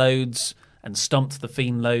Fiend loads and stomped the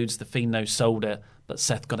Fiend loads. The Fiend no-sold it, but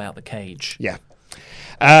Seth got out the cage. Yeah.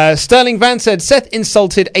 Sterling Van said, Seth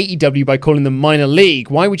insulted AEW by calling them minor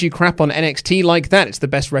league. Why would you crap on NXT like that? It's the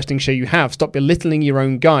best wrestling show you have. Stop belittling your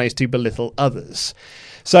own guys to belittle others.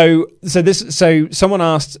 So someone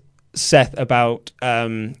asked Seth about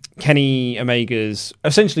Kenny Omega's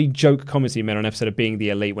essentially joke comedy on an episode of Being the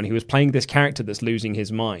Elite when he was playing this character that's losing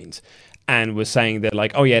his mind and was saying that,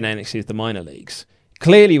 like, oh yeah, NXT is the minor leagues.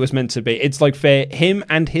 Clearly it was meant to be. It's like for him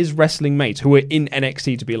and his wrestling mates who are in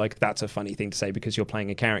NXT to be like, that's a funny thing to say because you're playing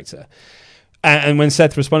a character. And when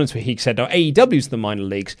Seth responded to it, he said, no, AEW's the minor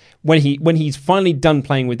leagues. When he's finally done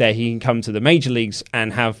playing with there, he can come to the major leagues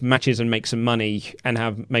and have matches and make some money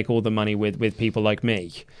and make all the money with people like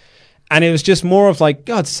me. And it was just more of like,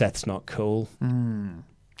 God, Seth's not cool.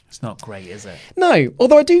 It's not great, is it? No,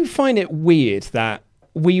 although I do find it weird that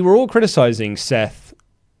we were all criticising Seth,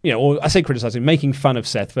 or I say criticising, making fun of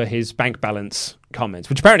Seth for his bank balance comments,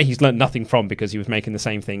 which apparently he's learned nothing from because he was making the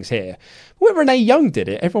same things here. When Renee Young did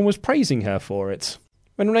it, everyone was praising her for it.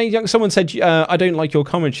 When Renee Young, someone said, I don't like your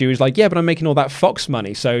comment, she was like, yeah, but I'm making all that Fox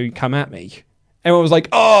money, so come at me. Everyone was like,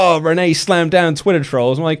 oh, Renee slammed down Twitter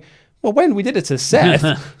trolls. I'm like, well, when we did it to Seth,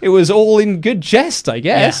 it was all in good jest, I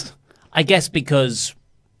guess. Yeah. I guess because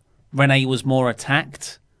Renee was more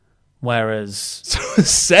attacked. Whereas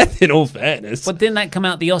Seth, in all fairness, but didn't that come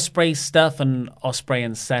out the Ospreay stuff and Ospreay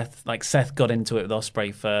and Seth? Like Seth got into it with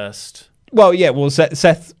Ospreay first. Well, yeah. Well,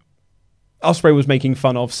 Seth Ospreay was making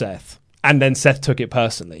fun of Seth, and then Seth took it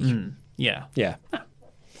personally. Yeah.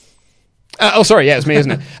 Sorry, yeah, it's me,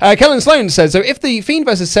 isn't it? Kellen Sloan says, so if the Fiend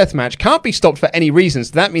versus Seth match can't be stopped for any reasons,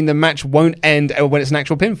 does that mean the match won't end when it's an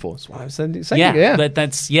actual pinfall? That's what I was saying.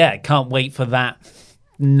 Yeah, can't wait for that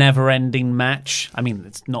never-ending match. I mean,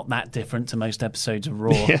 it's not that different to most episodes of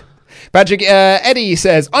Raw. Yeah. Patrick Eddie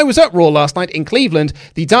says, I was at Raw last night in Cleveland.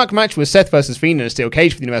 The dark match was Seth versus Fiend in a steel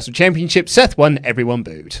cage for the Universal Championship. Seth won, everyone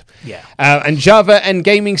booed. Yeah. And Java and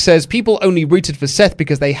Gaming says, people only rooted for Seth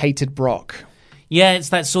because they hated Brock. Yeah, it's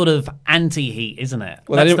that sort of anti-heat, isn't it?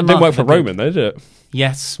 Well, that didn't work for Roman, though, did it?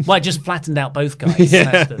 Yes. Well, it just flattened out both guys.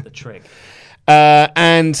 Yeah. That's the trick.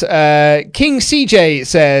 And King CJ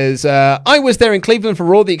says, I was there in Cleveland for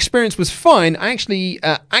Raw. The experience was fine. I actually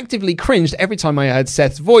actively cringed every time I heard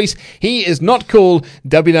Seth's voice. He is not cool.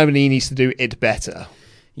 WWE needs to do it better.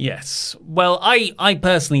 Yes. Well, I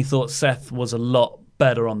personally thought Seth was a lot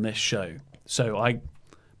better on this show.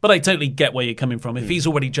 But I totally get where you're coming from. If he's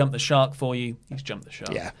already jumped the shark for you, he's jumped the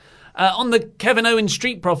shark. Yeah. On the Kevin Owens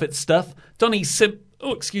Street Profits stuff, Donnie Simon,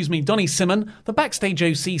 the Backstage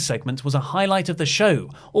OC segment was a highlight of the show.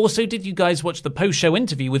 Also, did you guys watch the post-show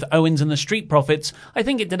interview with Owens and the Street Profits? I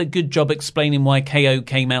think it did a good job explaining why KO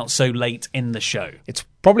came out so late in the show. It's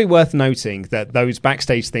probably worth noting that those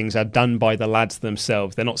backstage things are done by the lads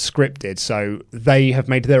themselves. They're not scripted, so they have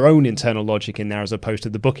made their own internal logic in there as opposed to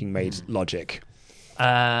the booking made logic.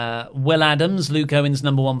 Will Adams, Luke Owens'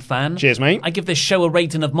 #1 fan. Cheers, mate. I give this show a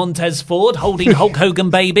rating of Montez Ford holding Hulk Hogan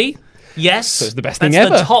baby. Yes. So it's the best thing ever.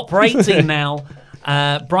 That's the top rating now.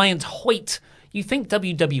 Bryant Hoyt, you think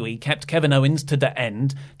WWE kept Kevin Owens to the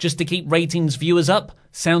end just to keep ratings viewers up?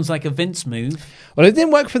 Sounds like a Vince move. Well, it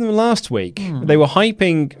didn't work for them last week. They were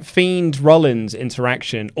hyping Fiend Rollins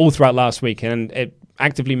interaction all throughout last week, and it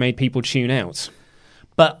actively made people tune out.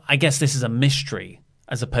 But I guess this is a mystery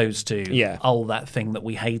as opposed to, that thing that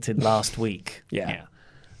we hated last week. Yeah.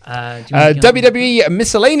 WWE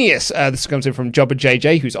Miscellaneous. This comes in from Jobber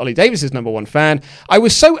JJ, who's Ollie Davis's #1 fan. I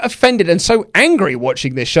was so offended and so angry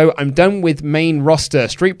watching this show. I'm done with main roster.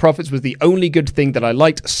 Street Profits was the only good thing that I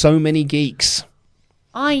liked. So many geeks.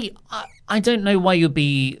 I don't know why you'd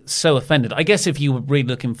be so offended. I guess if you were really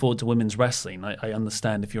looking forward to women's wrestling, I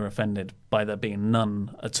understand if you're offended by there being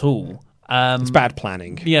none at all. It's bad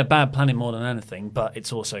planning. Yeah, bad planning more than anything, but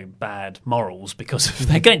it's also bad morals because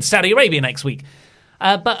they're going to Saudi Arabia next week.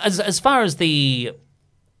 But as far as I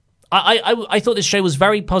thought this show was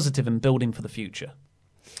very positive and building for the future.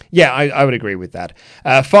 Yeah, I would agree with that.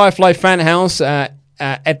 Firefly Fan House,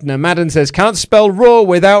 Edna Madden says, can't spell Raw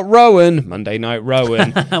without Rowan. Monday Night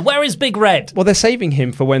Rowan. Where is Big Red? Well, they're saving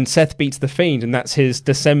him for when Seth beats The Fiend, and that's his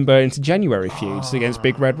December into January feuds against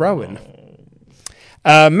Big Red Rowan.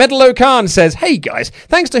 Medalo Khan says, "Hey guys,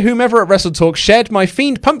 thanks to whomever at Wrestle Talk shared my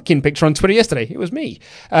Fiend Pumpkin picture on Twitter yesterday. It was me.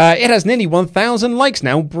 It has nearly 1,000 likes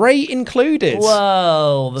now, Bray included."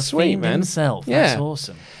 Whoa, the Sweet, Fiend man. himself. That's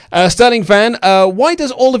awesome. Sterling Van, why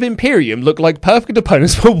does all of Imperium look like perfect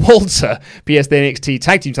opponents for Walter? P.S. The NXT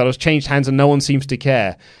tag team titles changed hands and no one seems to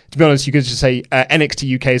care. To be honest, you could just say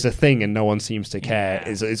NXT UK is a thing and no one seems to care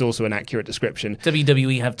is also an accurate description.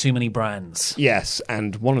 WWE have too many brands. Yes,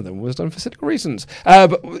 and one of them was done for cynical reasons.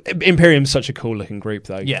 But Imperium's such a cool looking group,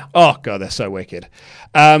 though. Yeah. Oh, God, they're so wicked.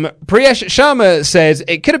 Priyesh Sharma says,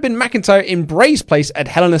 it could have been McIntyre in Bray's place at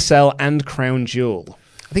Hell in a Cell and Crown Jewel.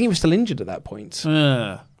 I think he was still injured at that point.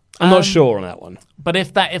 I'm not sure on that one. But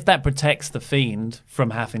if that protects the Fiend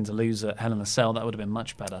from having to lose at Hell in a Cell, that would have been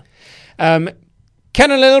much better.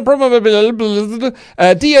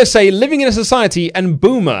 Dio say, living in a society and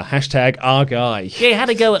boomer, hashtag our guy. Yeah, he had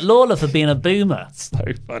a go at Lawler for being a boomer. So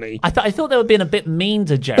funny. I thought they were being a bit mean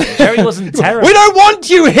to Jerry. Jerry wasn't terrible. We don't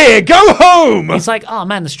want you here! Go home! He's like, oh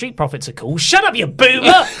man, the Street Profits are cool. Shut up, you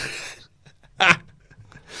boomer!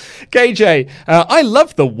 KJ, I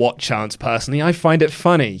love the what chance personally. I find it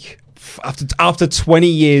funny. After 20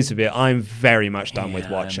 years of it, I'm very much done with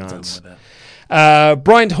what chance.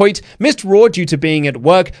 Brian Hoyt missed Raw due to being at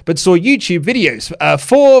work, but saw YouTube videos.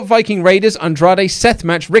 4 Viking Raiders, Andrade, Seth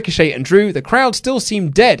match, Ricochet and Drew. The crowd still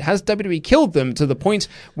seemed dead. Has WWE killed them to the point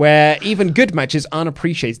where even good matches aren't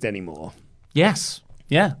appreciated anymore? Yes.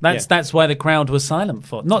 Yeah, that's why the crowd was silent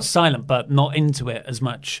for. Not silent, but not into it as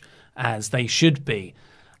much as they should be.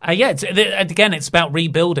 It's about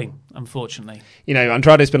rebuilding, unfortunately. You know,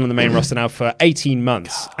 Andrade's been on the main roster now for 18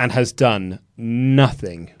 months and has done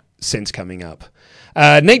nothing since coming up.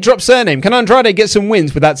 Nate drops surname. Can Andrade get some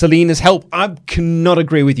wins without Zelina's help? I cannot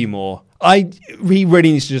agree with you more. He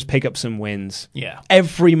really needs to just pick up some wins. Yeah.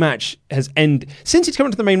 Every match has ended. Since he's come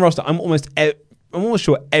into the main roster, I'm almost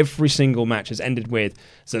sure every single match has ended with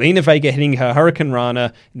Zelina Vega hitting her Hurricane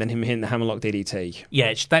Rana and then him hitting the Hammerlock DDT.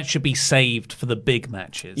 Yeah, that should be saved for the big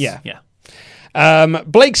matches. Yeah.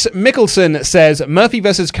 Blake's Mickelson says, Murphy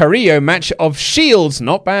versus Carrillo match of Shields.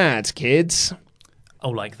 Not bad, kids. Oh,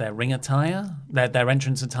 like their ring attire? Their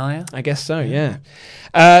entrance attire? I guess so, yeah.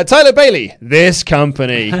 Tyler Bailey, this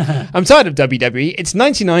company. I'm tired of WWE. It's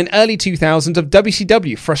 99, early 2000s of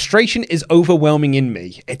WCW. Frustration is overwhelming in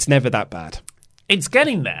me. It's never that bad. It's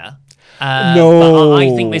getting there. No. But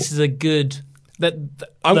I think this is a good...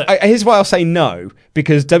 Here's why I'll say no,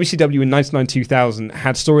 because WCW in 99-2000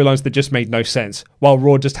 had storylines that just made no sense, while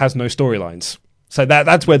Raw just has no storylines. So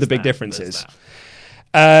that's where the big difference is.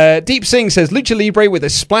 Deep Singh says, Lucha Libre with a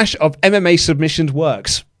splash of MMA submissions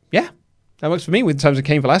works. Yeah, that works for me in terms of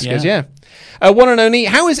Cain Velasquez, yeah. One and only,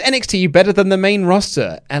 how is NXT better than the main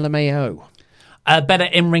roster? LMAO. Better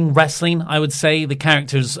in-ring wrestling, I would say. The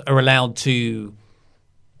characters are allowed to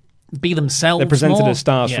be themselves. They're presented more. as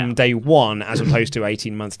stars from day one as opposed to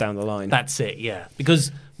 18 months down the line. That's it, yeah.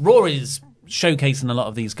 Because Raw is showcasing a lot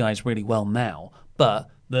of these guys really well now, but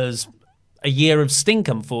there's a year of stink,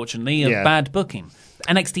 unfortunately, of bad booking.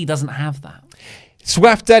 NXT doesn't have that.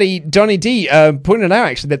 Swaff Daddy Donny D pointed out,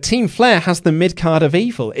 actually, that Team Flair has the mid-card of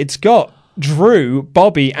evil. It's got Drew,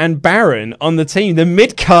 Bobby, and Baron on the team. The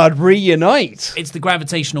mid-card reunite. It's the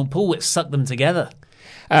gravitational pull. It sucked them together.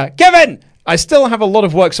 Kevin! I still have a lot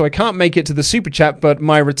of work, so I can't make it to the Super Chat, but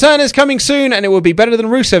my return is coming soon, and it will be better than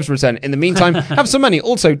Rusev's return. In the meantime, have some money.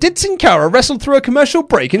 Also, did Sin Cara wrestle through a commercial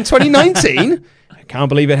break in 2019? I can't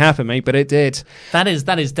believe it happened, mate, but it did. That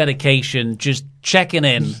is dedication, just checking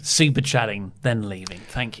in, super chatting, then leaving.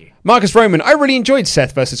 Thank you. Marcus Roman, I really enjoyed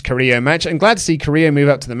Seth versus Carrillo match. I'm glad to see Carrillo move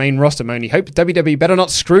up to the main roster. I only hope WWE better not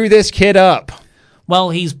screw this kid up. Well,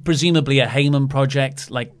 he's presumably a Heyman project,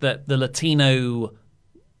 like the Latino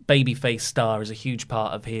babyface star is a huge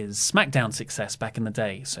part of his SmackDown success back in the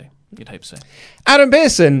day, so you'd hope so. Adam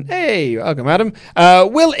Pearson, hey, welcome, Adam.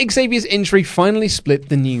 Will Xavier's injury finally split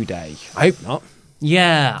the New Day? I hope not.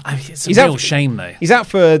 Yeah, it's a real shame, though. He's out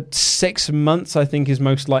for 6 months, I think, is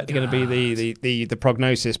most likely going to be the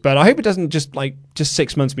prognosis. But I hope it doesn't just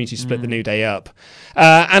 6 months means you split the New Day up.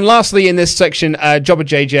 And lastly, in this section, Jobber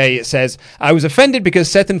JJ says, I was offended because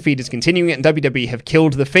Seth and Feed is continuing it and WWE have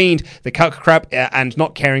killed the Fiend, the cuck crap, and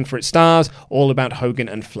not caring for its stars, all about Hogan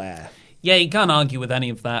and Flair. Yeah, you can't argue with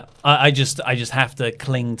any of that. I just have to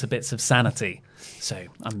cling to bits of sanity. So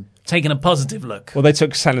I'm taking a positive look. Well, they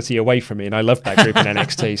took sanity away from me, and I loved that group in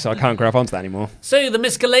NXT, so I can't grab onto that anymore. So the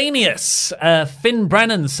miscellaneous. Finn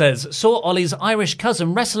Brennan says, saw Ollie's Irish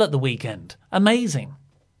cousin wrestle at the weekend. Amazing.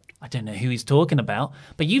 I don't know who he's talking about,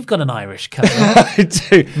 but you've got an Irish cousin. I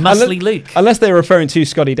do. Muscly Luke. Unless they're referring to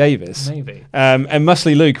Scotty Davis. Maybe. And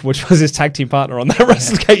Muscly Luke, which was his tag team partner on that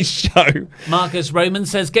WrestleGate show. Marcus Roman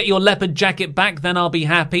says, get your leopard jacket back, then I'll be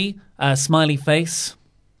happy. Smiley face.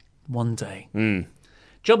 One day.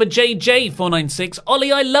 Jobber JJ 496.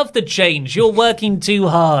 Ollie, I love the change. You're working too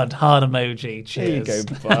hard. Heart emoji. Cheers. There you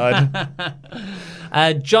go,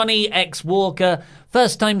 bud. Johnny X Walker.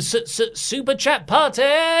 First time super chat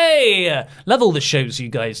party. Love all the shows you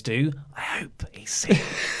guys do. I hope he's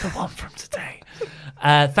the one from today.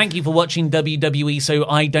 Thank you for watching WWE so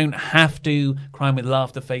I don't have to. Crying with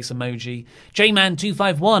laughter face emoji.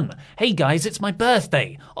 J-Man251. Hey guys, it's my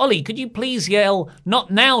birthday. Ollie, could you please yell, not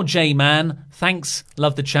now, J-Man? Thanks,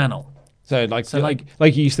 love the channel. So like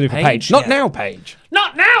you used to do for Paige. Not now, Paige.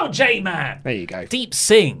 Not now, J-Man! There you go. Deep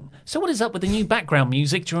Sing. So what is up with the new background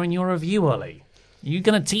music during your review, Ollie? Are you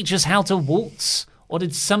going to teach us how to waltz? Or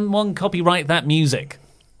did someone copyright that music?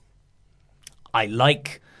 I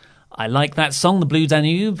like that song, The Blue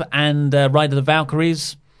Danube and Ride of the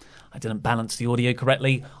Valkyries. I didn't balance the audio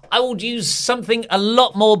correctly. I will use something a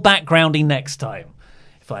lot more backgroundy next time,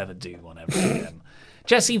 if I ever do one ever again.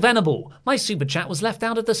 Jesse Venable, my super chat was left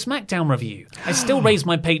out of the SmackDown review. I still raised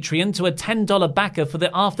my Patreon to a $10 backer for the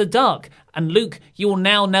After Dark. And Luke, you will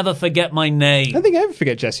now never forget my name. I don't think I ever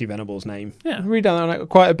forget Jesse Venable's name. Yeah. I read down that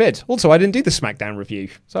quite a bit. Also, I didn't do the SmackDown review,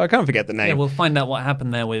 so I can't forget the name. Yeah, we'll find out what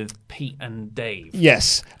happened there with Pete and Dave.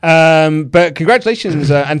 Yes. But congratulations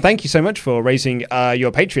and thank you so much for raising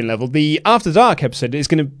your Patreon level. The After Dark episode is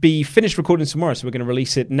going to be finished recording tomorrow, so we're going to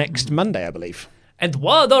release it next Monday, I believe.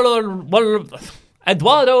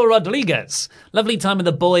 Eduardo Rodriguez. Lovely time with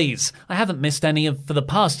the boys. I haven't missed any for the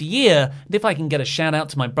past year, and if I can get a shout out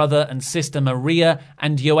to my brother and sister Maria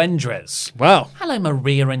and Yoendres. Wow. Hello,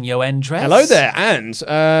 Maria and Yoendres. Hello there. And,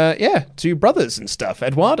 two brothers and stuff.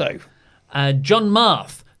 Eduardo. John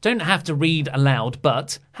Marth. Don't have to read aloud,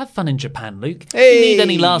 but have fun in Japan, Luke. Hey. If you need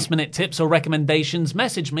any last-minute tips or recommendations,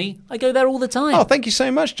 message me. I go there all the time. Oh, thank you so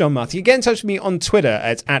much, John Marty. You get in touch with me on Twitter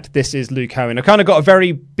at @ThisIsLukeOwen. I've kind of got a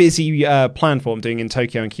very busy plan for what I'm doing in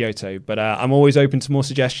Tokyo and Kyoto, but I'm always open to more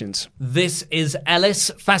suggestions. This is Ellis.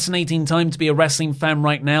 Fascinating time to be a wrestling fan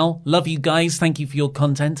right now. Love you guys. Thank you for your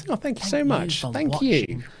content. Oh, thank you so much. Thank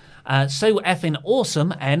you. So effing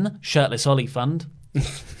awesome, N. Shirtless Ollie Fund.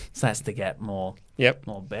 So that's to get more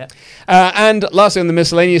bit. And lastly, on the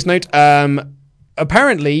miscellaneous note,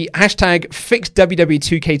 apparently, hashtag fixed WWE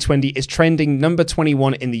 2K20 is trending number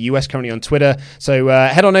 21 in the US currently on Twitter. So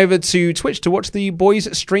head on over to Twitch to watch the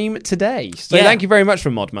boys stream today. So thank you very much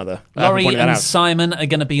for Mod Mother. Laurie and Simon are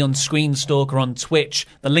going to be on Screen Stalker on Twitch.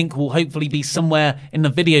 The link will hopefully be somewhere in the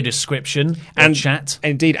video description and chat.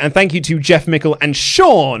 Indeed. And thank you to Jeff Mickle and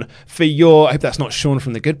Sean for your, I hope that's not Sean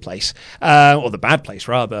from the good place, or the bad place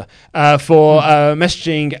rather, for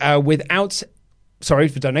messaging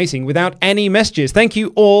for donating without any messages. Thank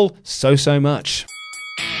you all so much.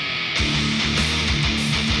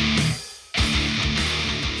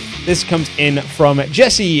 This comes in from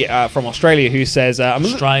Jesse from Australia, who says,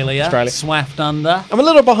 Australia. Swaft under. I'm a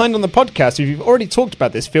little behind on the podcast. If you've already talked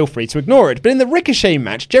about this, feel free to ignore it. But in the Ricochet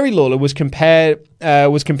match, Jerry Lawler was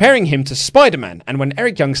comparing him to Spider-Man. And when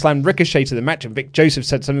Eric Young slammed Ricochet to the match, and Vic Joseph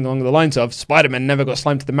said something along the lines of, Spider-Man never got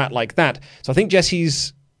slammed to the mat like that. So I think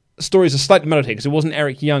Jesse's stories are slightly muddled here because it wasn't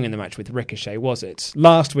Eric Young in the match with Ricochet, was it?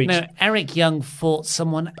 Last week. No, Eric Young fought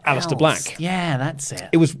someone else. Aleister Black. Yeah, that's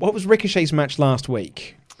it. What was Ricochet's match last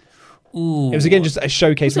week? Ooh. It was again just a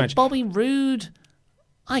showcase match. Bobby Roode?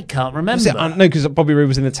 I can't remember. No, because Bobby Roode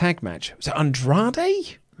was in the tag match. Was it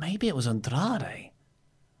Andrade? Maybe it was Andrade.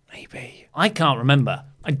 Maybe. I can't remember.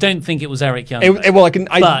 I don't think it was Eric Young. But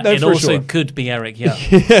it also could be Eric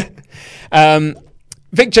Young.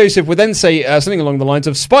 Vic Joseph would then say something along the lines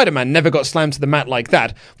of, Spider-Man never got slammed to the mat like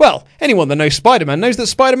that. Well, anyone that knows Spider-Man knows that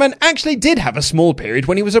Spider-Man actually did have a small period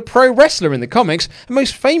when he was a pro wrestler in the comics, and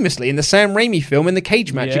most famously in the Sam Raimi film in the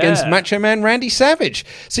cage match against Macho Man Randy Savage.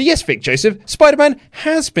 So yes, Vic Joseph, Spider-Man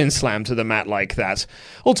has been slammed to the mat like that.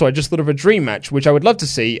 Also, I just thought of a dream match, which I would love to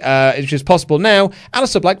see, which is possible now.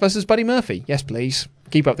 Aleister Black versus Buddy Murphy. Yes, please.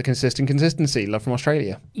 Keep up the consistency. Love from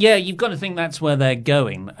Australia. Yeah, you've got to think that's where they're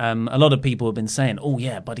going. A lot of people have been saying, oh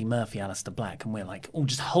yeah, Buddy Murphy, Aleister Black. And we're like, oh,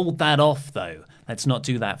 just hold that off, though. Let's not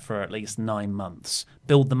do that for at least 9 months.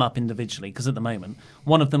 Build them up individually, because at the moment,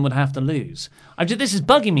 one of them would have to lose. This is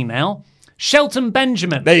bugging me now. Shelton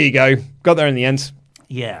Benjamin. There you go. Got there in the end.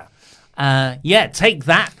 Yeah. Take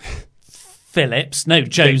that. Phillips, no,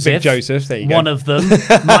 Joseph. Vic Joseph, there you go. One of them,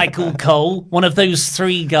 Michael Cole, one of those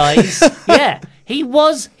 3 guys. Yeah,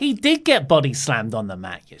 he did get body slammed on the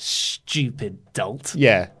mat, you stupid dolt.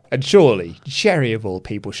 Yeah, And surely, Sherry of all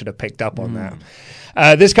people should have picked up on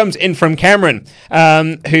that. This comes in from Cameron,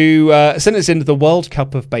 who sent us into the World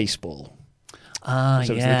Cup of Baseball. So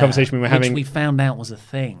it was the conversation we were having. Which we found out was a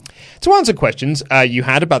thing. To answer questions you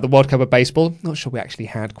had about the World Cup of Baseball, not sure we actually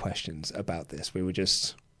had questions about this. We were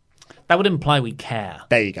just... That would imply we care.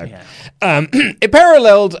 There you go. Yeah. It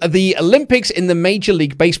paralleled the Olympics in the Major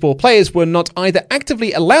League Baseball. Players were not either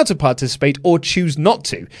actively allowed to participate or choose not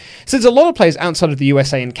to. Since a lot of players outside of the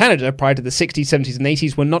USA and Canada prior to the 60s, 70s and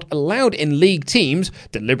 80s were not allowed in league teams,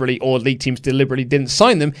 deliberately, or league teams deliberately didn't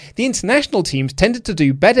sign them, the international teams tended to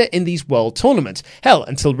do better in these world tournaments. Hell,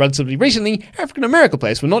 until relatively recently, African-American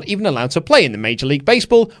players were not even allowed to play in the Major League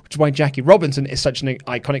Baseball, which is why Jackie Robinson is such an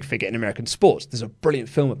iconic figure in American sports. There's a brilliant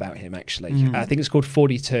film about him, actually. I think it's called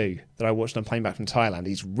 42 that I watched on a plane back from Thailand.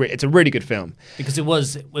 It's a really good film. Because it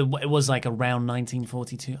was like around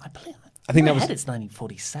 1942. I think it's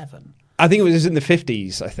 1947. I think it was in the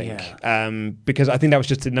 50s, I think. Because I think that was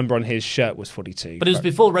just the number on his shirt was 42. But it was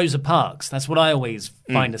before Rosa Parks. That's what I always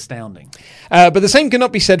find astounding. But the same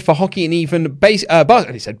cannot be said for hockey and even he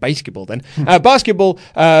said basketball then. Basketball,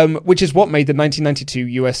 which is what made the 1992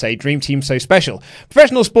 USA Dream Team so special.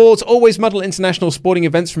 Professional sports always muddle international sporting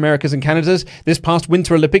events for Americas and Canadas. This past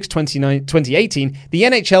Winter Olympics 2018, the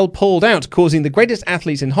NHL pulled out, causing the greatest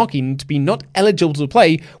athletes in hockey to be not eligible to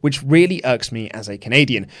play, which really irks me as a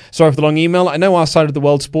Canadian. Sorry for the long email. I know our side of the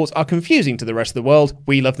world sports are confusing to the rest of the world.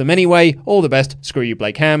 We love them anyway. All the best. Screw you,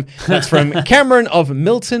 Blake Ham. That's from Cameron of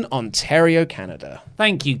Milton, Ontario, Canada.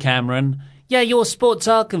 Thank you, Cameron. Yeah, your sports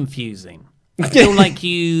are confusing. I feel like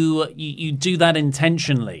you do that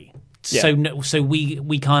intentionally, so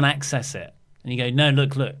we can't access it. And you go, no,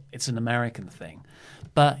 look, it's an American thing.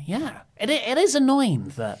 But yeah, it is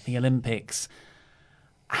annoying that the Olympics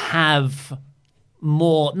have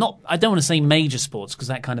more, I don't want to say major sports because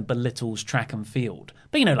that kind of belittles track and field,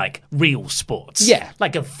 but like real sports. Yeah.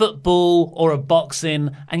 Like a football or a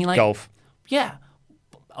boxing, and you're like... Golf. Yeah.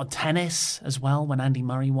 Or tennis as well, when Andy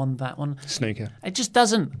Murray won that one. Snooker. It just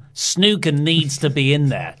doesn't... Snooker needs to be in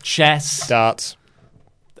there. Chess. Darts.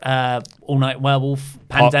 All Night Werewolf.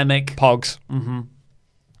 Pandemic. Pogs. Mm-hmm.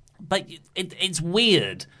 But it's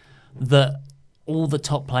weird that all the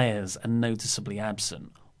top players are noticeably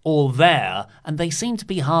absent. All there, and they seem to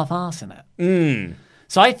be half-arsing it.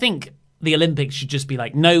 So I think the Olympics should just be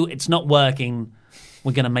like, no, it's not working.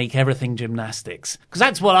 We're going to make everything gymnastics. Because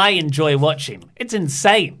that's what I enjoy watching. It's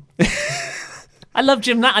insane. I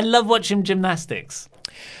love watching gymnastics.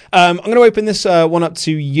 I'm going to open this one up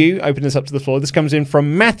to you. Open this up to the floor. This comes in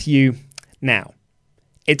from Matthew. Now,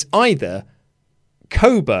 it's either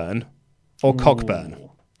Coburn or Cockburn.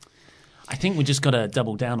 I think we just got to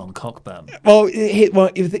double down on Cockburn. Well,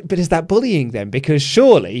 but is that bullying then? Because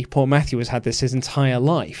surely poor Matthew has had this his entire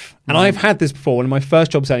life. And I've had this before. One of my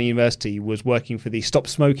first jobs at university was working for the stop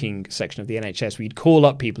smoking section of the NHS. We'd call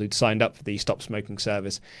up people who'd signed up for the stop smoking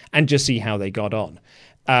service and just see how they got on.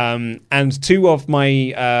 And two of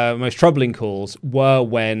my most troubling calls were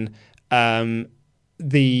when someone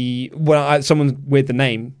with the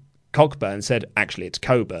name Cockburn said, actually, it's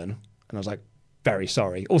Coburn. And I was like, very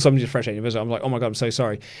sorry. Also, I'm just fresh out of university. I'm like, oh my God, I'm so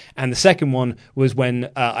sorry. And the second one was when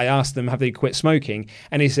I asked them, have they quit smoking?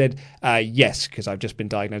 And he said, yes, because I've just been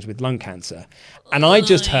diagnosed with lung cancer. And I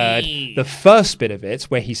just heard the first bit of it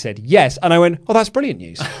where he said yes. And I went, oh, that's brilliant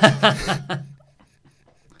news.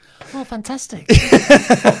 Oh, fantastic.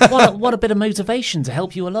 What a bit of motivation to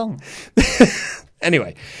help you along.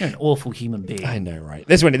 Anyway. You're an awful human being. I know, right?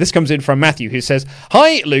 This comes in from Matthew, who says,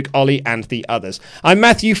 hi, Luke, Ollie, and the others. I'm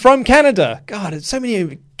Matthew from Canada. God, there's so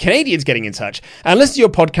many Canadians getting in touch. And listen to your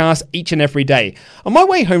podcast each and every day. On my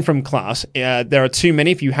way home from class, there are too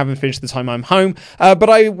many if you haven't finished the time I'm home,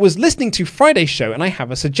 but I was listening to Friday's show, and I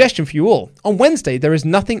have a suggestion for you all. On Wednesday, there is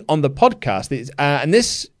nothing on the podcast, and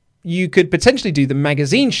this... You could potentially do the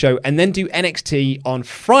magazine show and then do NXT on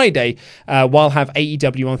Friday while have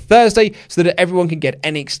AEW on Thursday so that everyone can get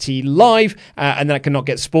NXT live and that cannot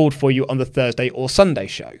get spoiled for you on the Thursday or Sunday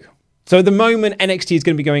show. So at the moment, NXT is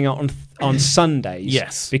going to be going out on Sundays.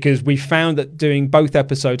 Yes. Because we found that doing both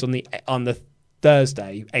episodes on the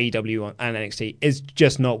Thursday, AEW and NXT, is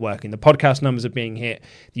just not working. The podcast numbers are being hit,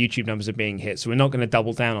 the YouTube numbers are being hit, so we're not going to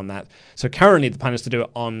double down on that. So currently the plan is to do it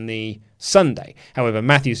on the Sunday. However,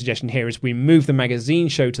 Matthew's suggestion here is we move the magazine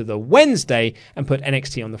show to the Wednesday and put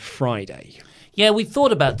NXT on the Friday. Yeah, we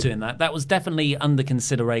thought about doing that. That was definitely under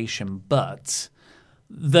consideration, but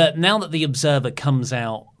now that The Observer comes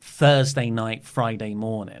out Thursday night, Friday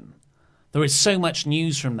morning, there is so much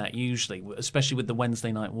news from that usually, especially with the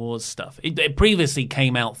Wednesday Night Wars stuff. It previously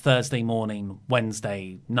came out Thursday morning,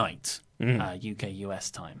 Wednesday night, UK-US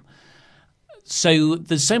time. So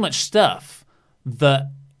there's so much stuff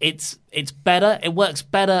that it's better. It works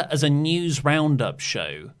better as a news roundup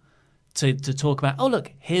show to talk about, oh,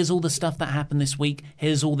 look, here's all the stuff that happened this week.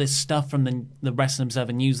 Here's all this stuff from the Wrestling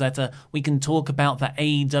Observer newsletter. We can talk about the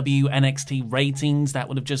AEW NXT ratings that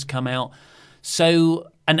would have just come out.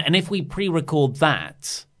 So, and if we pre-record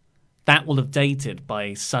that will have dated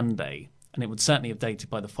by Sunday, and it would certainly have dated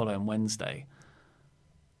by the following Wednesday.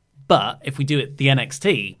 But if we do it the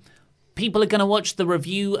NXT, people are going to watch the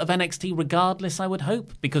review of NXT regardless, I would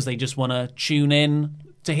hope, because they just want to tune in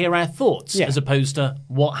to hear our thoughts as opposed to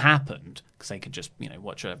what happened, because they could just,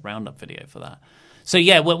 watch a roundup video for that. So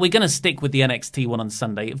yeah, we're going to stick with the NXT one on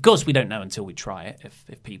Sunday. Of course, we don't know until we try it.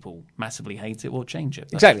 If people massively hate it, we'll change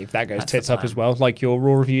it. Exactly. If that goes tits up as well, like your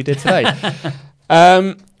Raw review did today.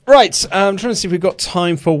 Right, I'm trying to see if we've got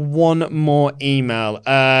time for one more email.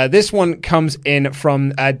 This one comes in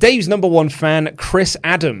from Dave's number one fan, Chris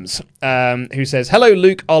Adams, who says, hello,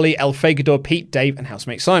 Luke, Ollie, El Fagador, Pete, Dave, and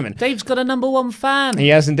housemate Simon. Dave's got a number one fan. He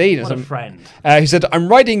has indeed. What a friend. He said, I'm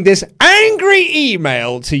writing this angry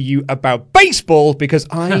email to you about baseball because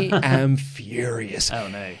I am furious. Oh,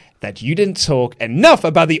 no. That you didn't talk enough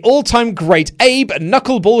about the all-time great Abe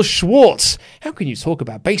Knuckleball Schwartz. How can you talk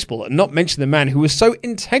about baseball and not mention the man who was so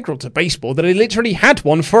integral to baseball that he literally had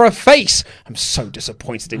one for a face? I'm so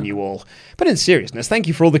disappointed in you all. But in seriousness, thank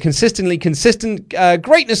you for all the consistent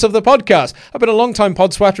greatness of the podcast. I've been a long-time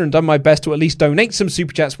pod swatter and done my best to at least donate some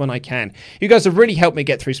super chats when I can. You guys have really helped me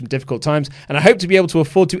get through some difficult times, and I hope to be able to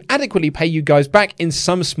afford to adequately pay you guys back in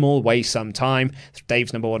some small way sometime. It's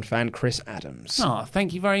Dave's number one fan, Chris Adams. Oh,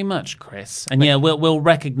 thank you very much, Chris. And yeah, we'll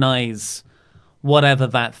recognise whatever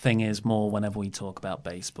that thing is more whenever we talk about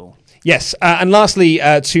baseball. Yes, and lastly,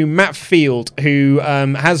 to Matt Field, who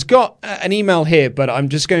has got an email here, but I'm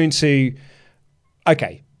just going to...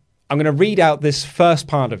 Okay, I'm going to read out this first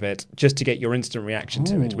part of it just to get your instant reaction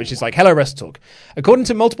to it, which is like, hello, Wrestle Talk. According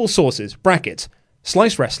to multiple sources, bracket,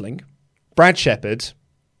 Slice Wrestling, Brad Shepard,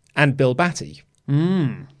 and Bill Batty.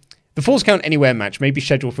 The Falls Count Anywhere match may be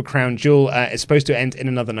scheduled for Crown Jewel. It's supposed to end in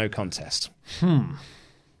another no contest. I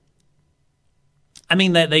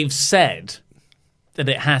mean, they've said that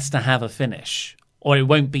it has to have a finish, or it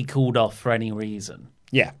won't be called off for any reason.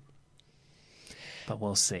 Yeah. But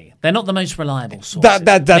we'll see. They're not the most reliable sources.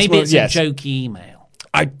 That's Maybe it's a jokey email.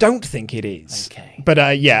 I don't think it is. Okay. But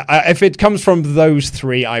if it comes from those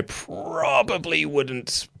three, I probably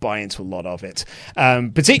wouldn't buy into a lot of it.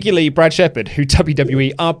 Particularly Brad Shepard, who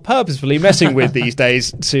WWE are purposefully messing with these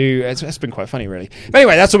days. It's been quite funny, really. But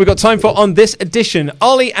anyway, that's all we've got time for on this edition.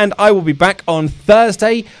 Ollie and I will be back on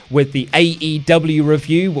Thursday with the AEW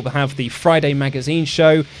review. We'll have the Friday magazine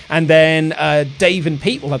show. And then Dave and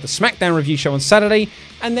Pete will have the SmackDown review show on Saturday.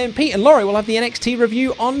 And then Pete and Laurie will have the NXT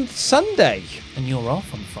review on Sunday. And you're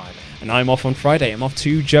off on Friday. And I'm off on Friday. I'm off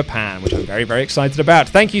to Japan, which I'm very, very excited about.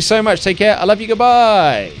 Thank you so much. Take care. I love you.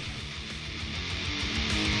 Goodbye.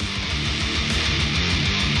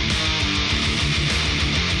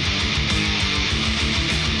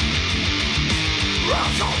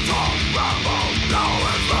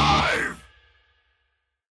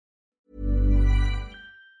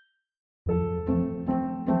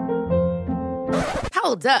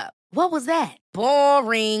 Hold up. What was that?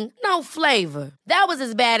 Boring. No flavor. That was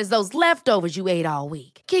as bad as those leftovers you ate all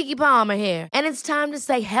week. Keke Palmer here. And it's time to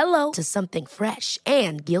say hello to something fresh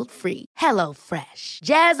and guilt-free. HelloFresh.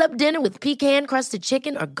 Jazz up dinner with pecan-crusted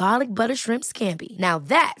chicken or garlic butter shrimp scampi. Now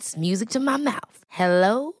that's music to my mouth.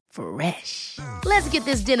 HelloFresh. Let's get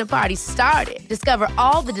this dinner party started. Discover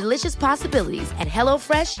all the delicious possibilities at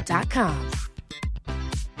HelloFresh.com.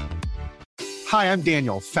 Hi, I'm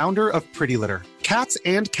Daniel, founder of Pretty Litter. Cats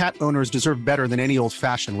and cat owners deserve better than any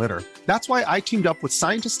old-fashioned litter. That's why I teamed up with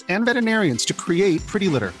scientists and veterinarians to create Pretty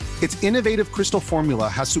Litter. Its innovative crystal formula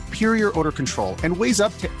has superior odor control and weighs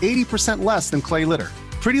up to 80% less than clay litter.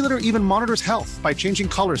 Pretty Litter even monitors health by changing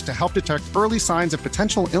colors to help detect early signs of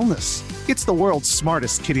potential illness. It's the world's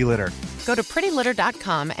smartest kitty litter. Go to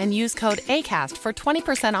prettylitter.com and use code ACAST for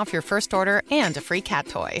 20% off your first order and a free cat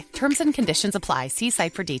toy. Terms and conditions apply. See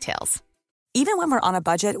site for details. Even when we're on a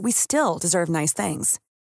budget, we still deserve nice things.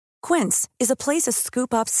 Quince is a place to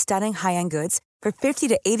scoop up stunning high-end goods for 50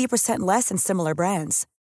 to 80% less than similar brands.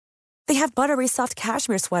 They have buttery soft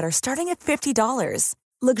cashmere sweaters starting at $50,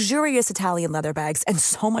 luxurious Italian leather bags, and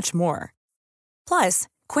so much more. Plus,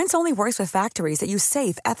 Quince only works with factories that use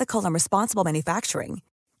safe, ethical, and responsible manufacturing.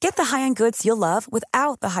 Get the high-end goods you'll love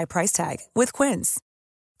without the high price tag with Quince.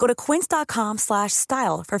 Go to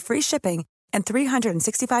quince.com/style for free shipping and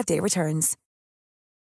 365-day returns.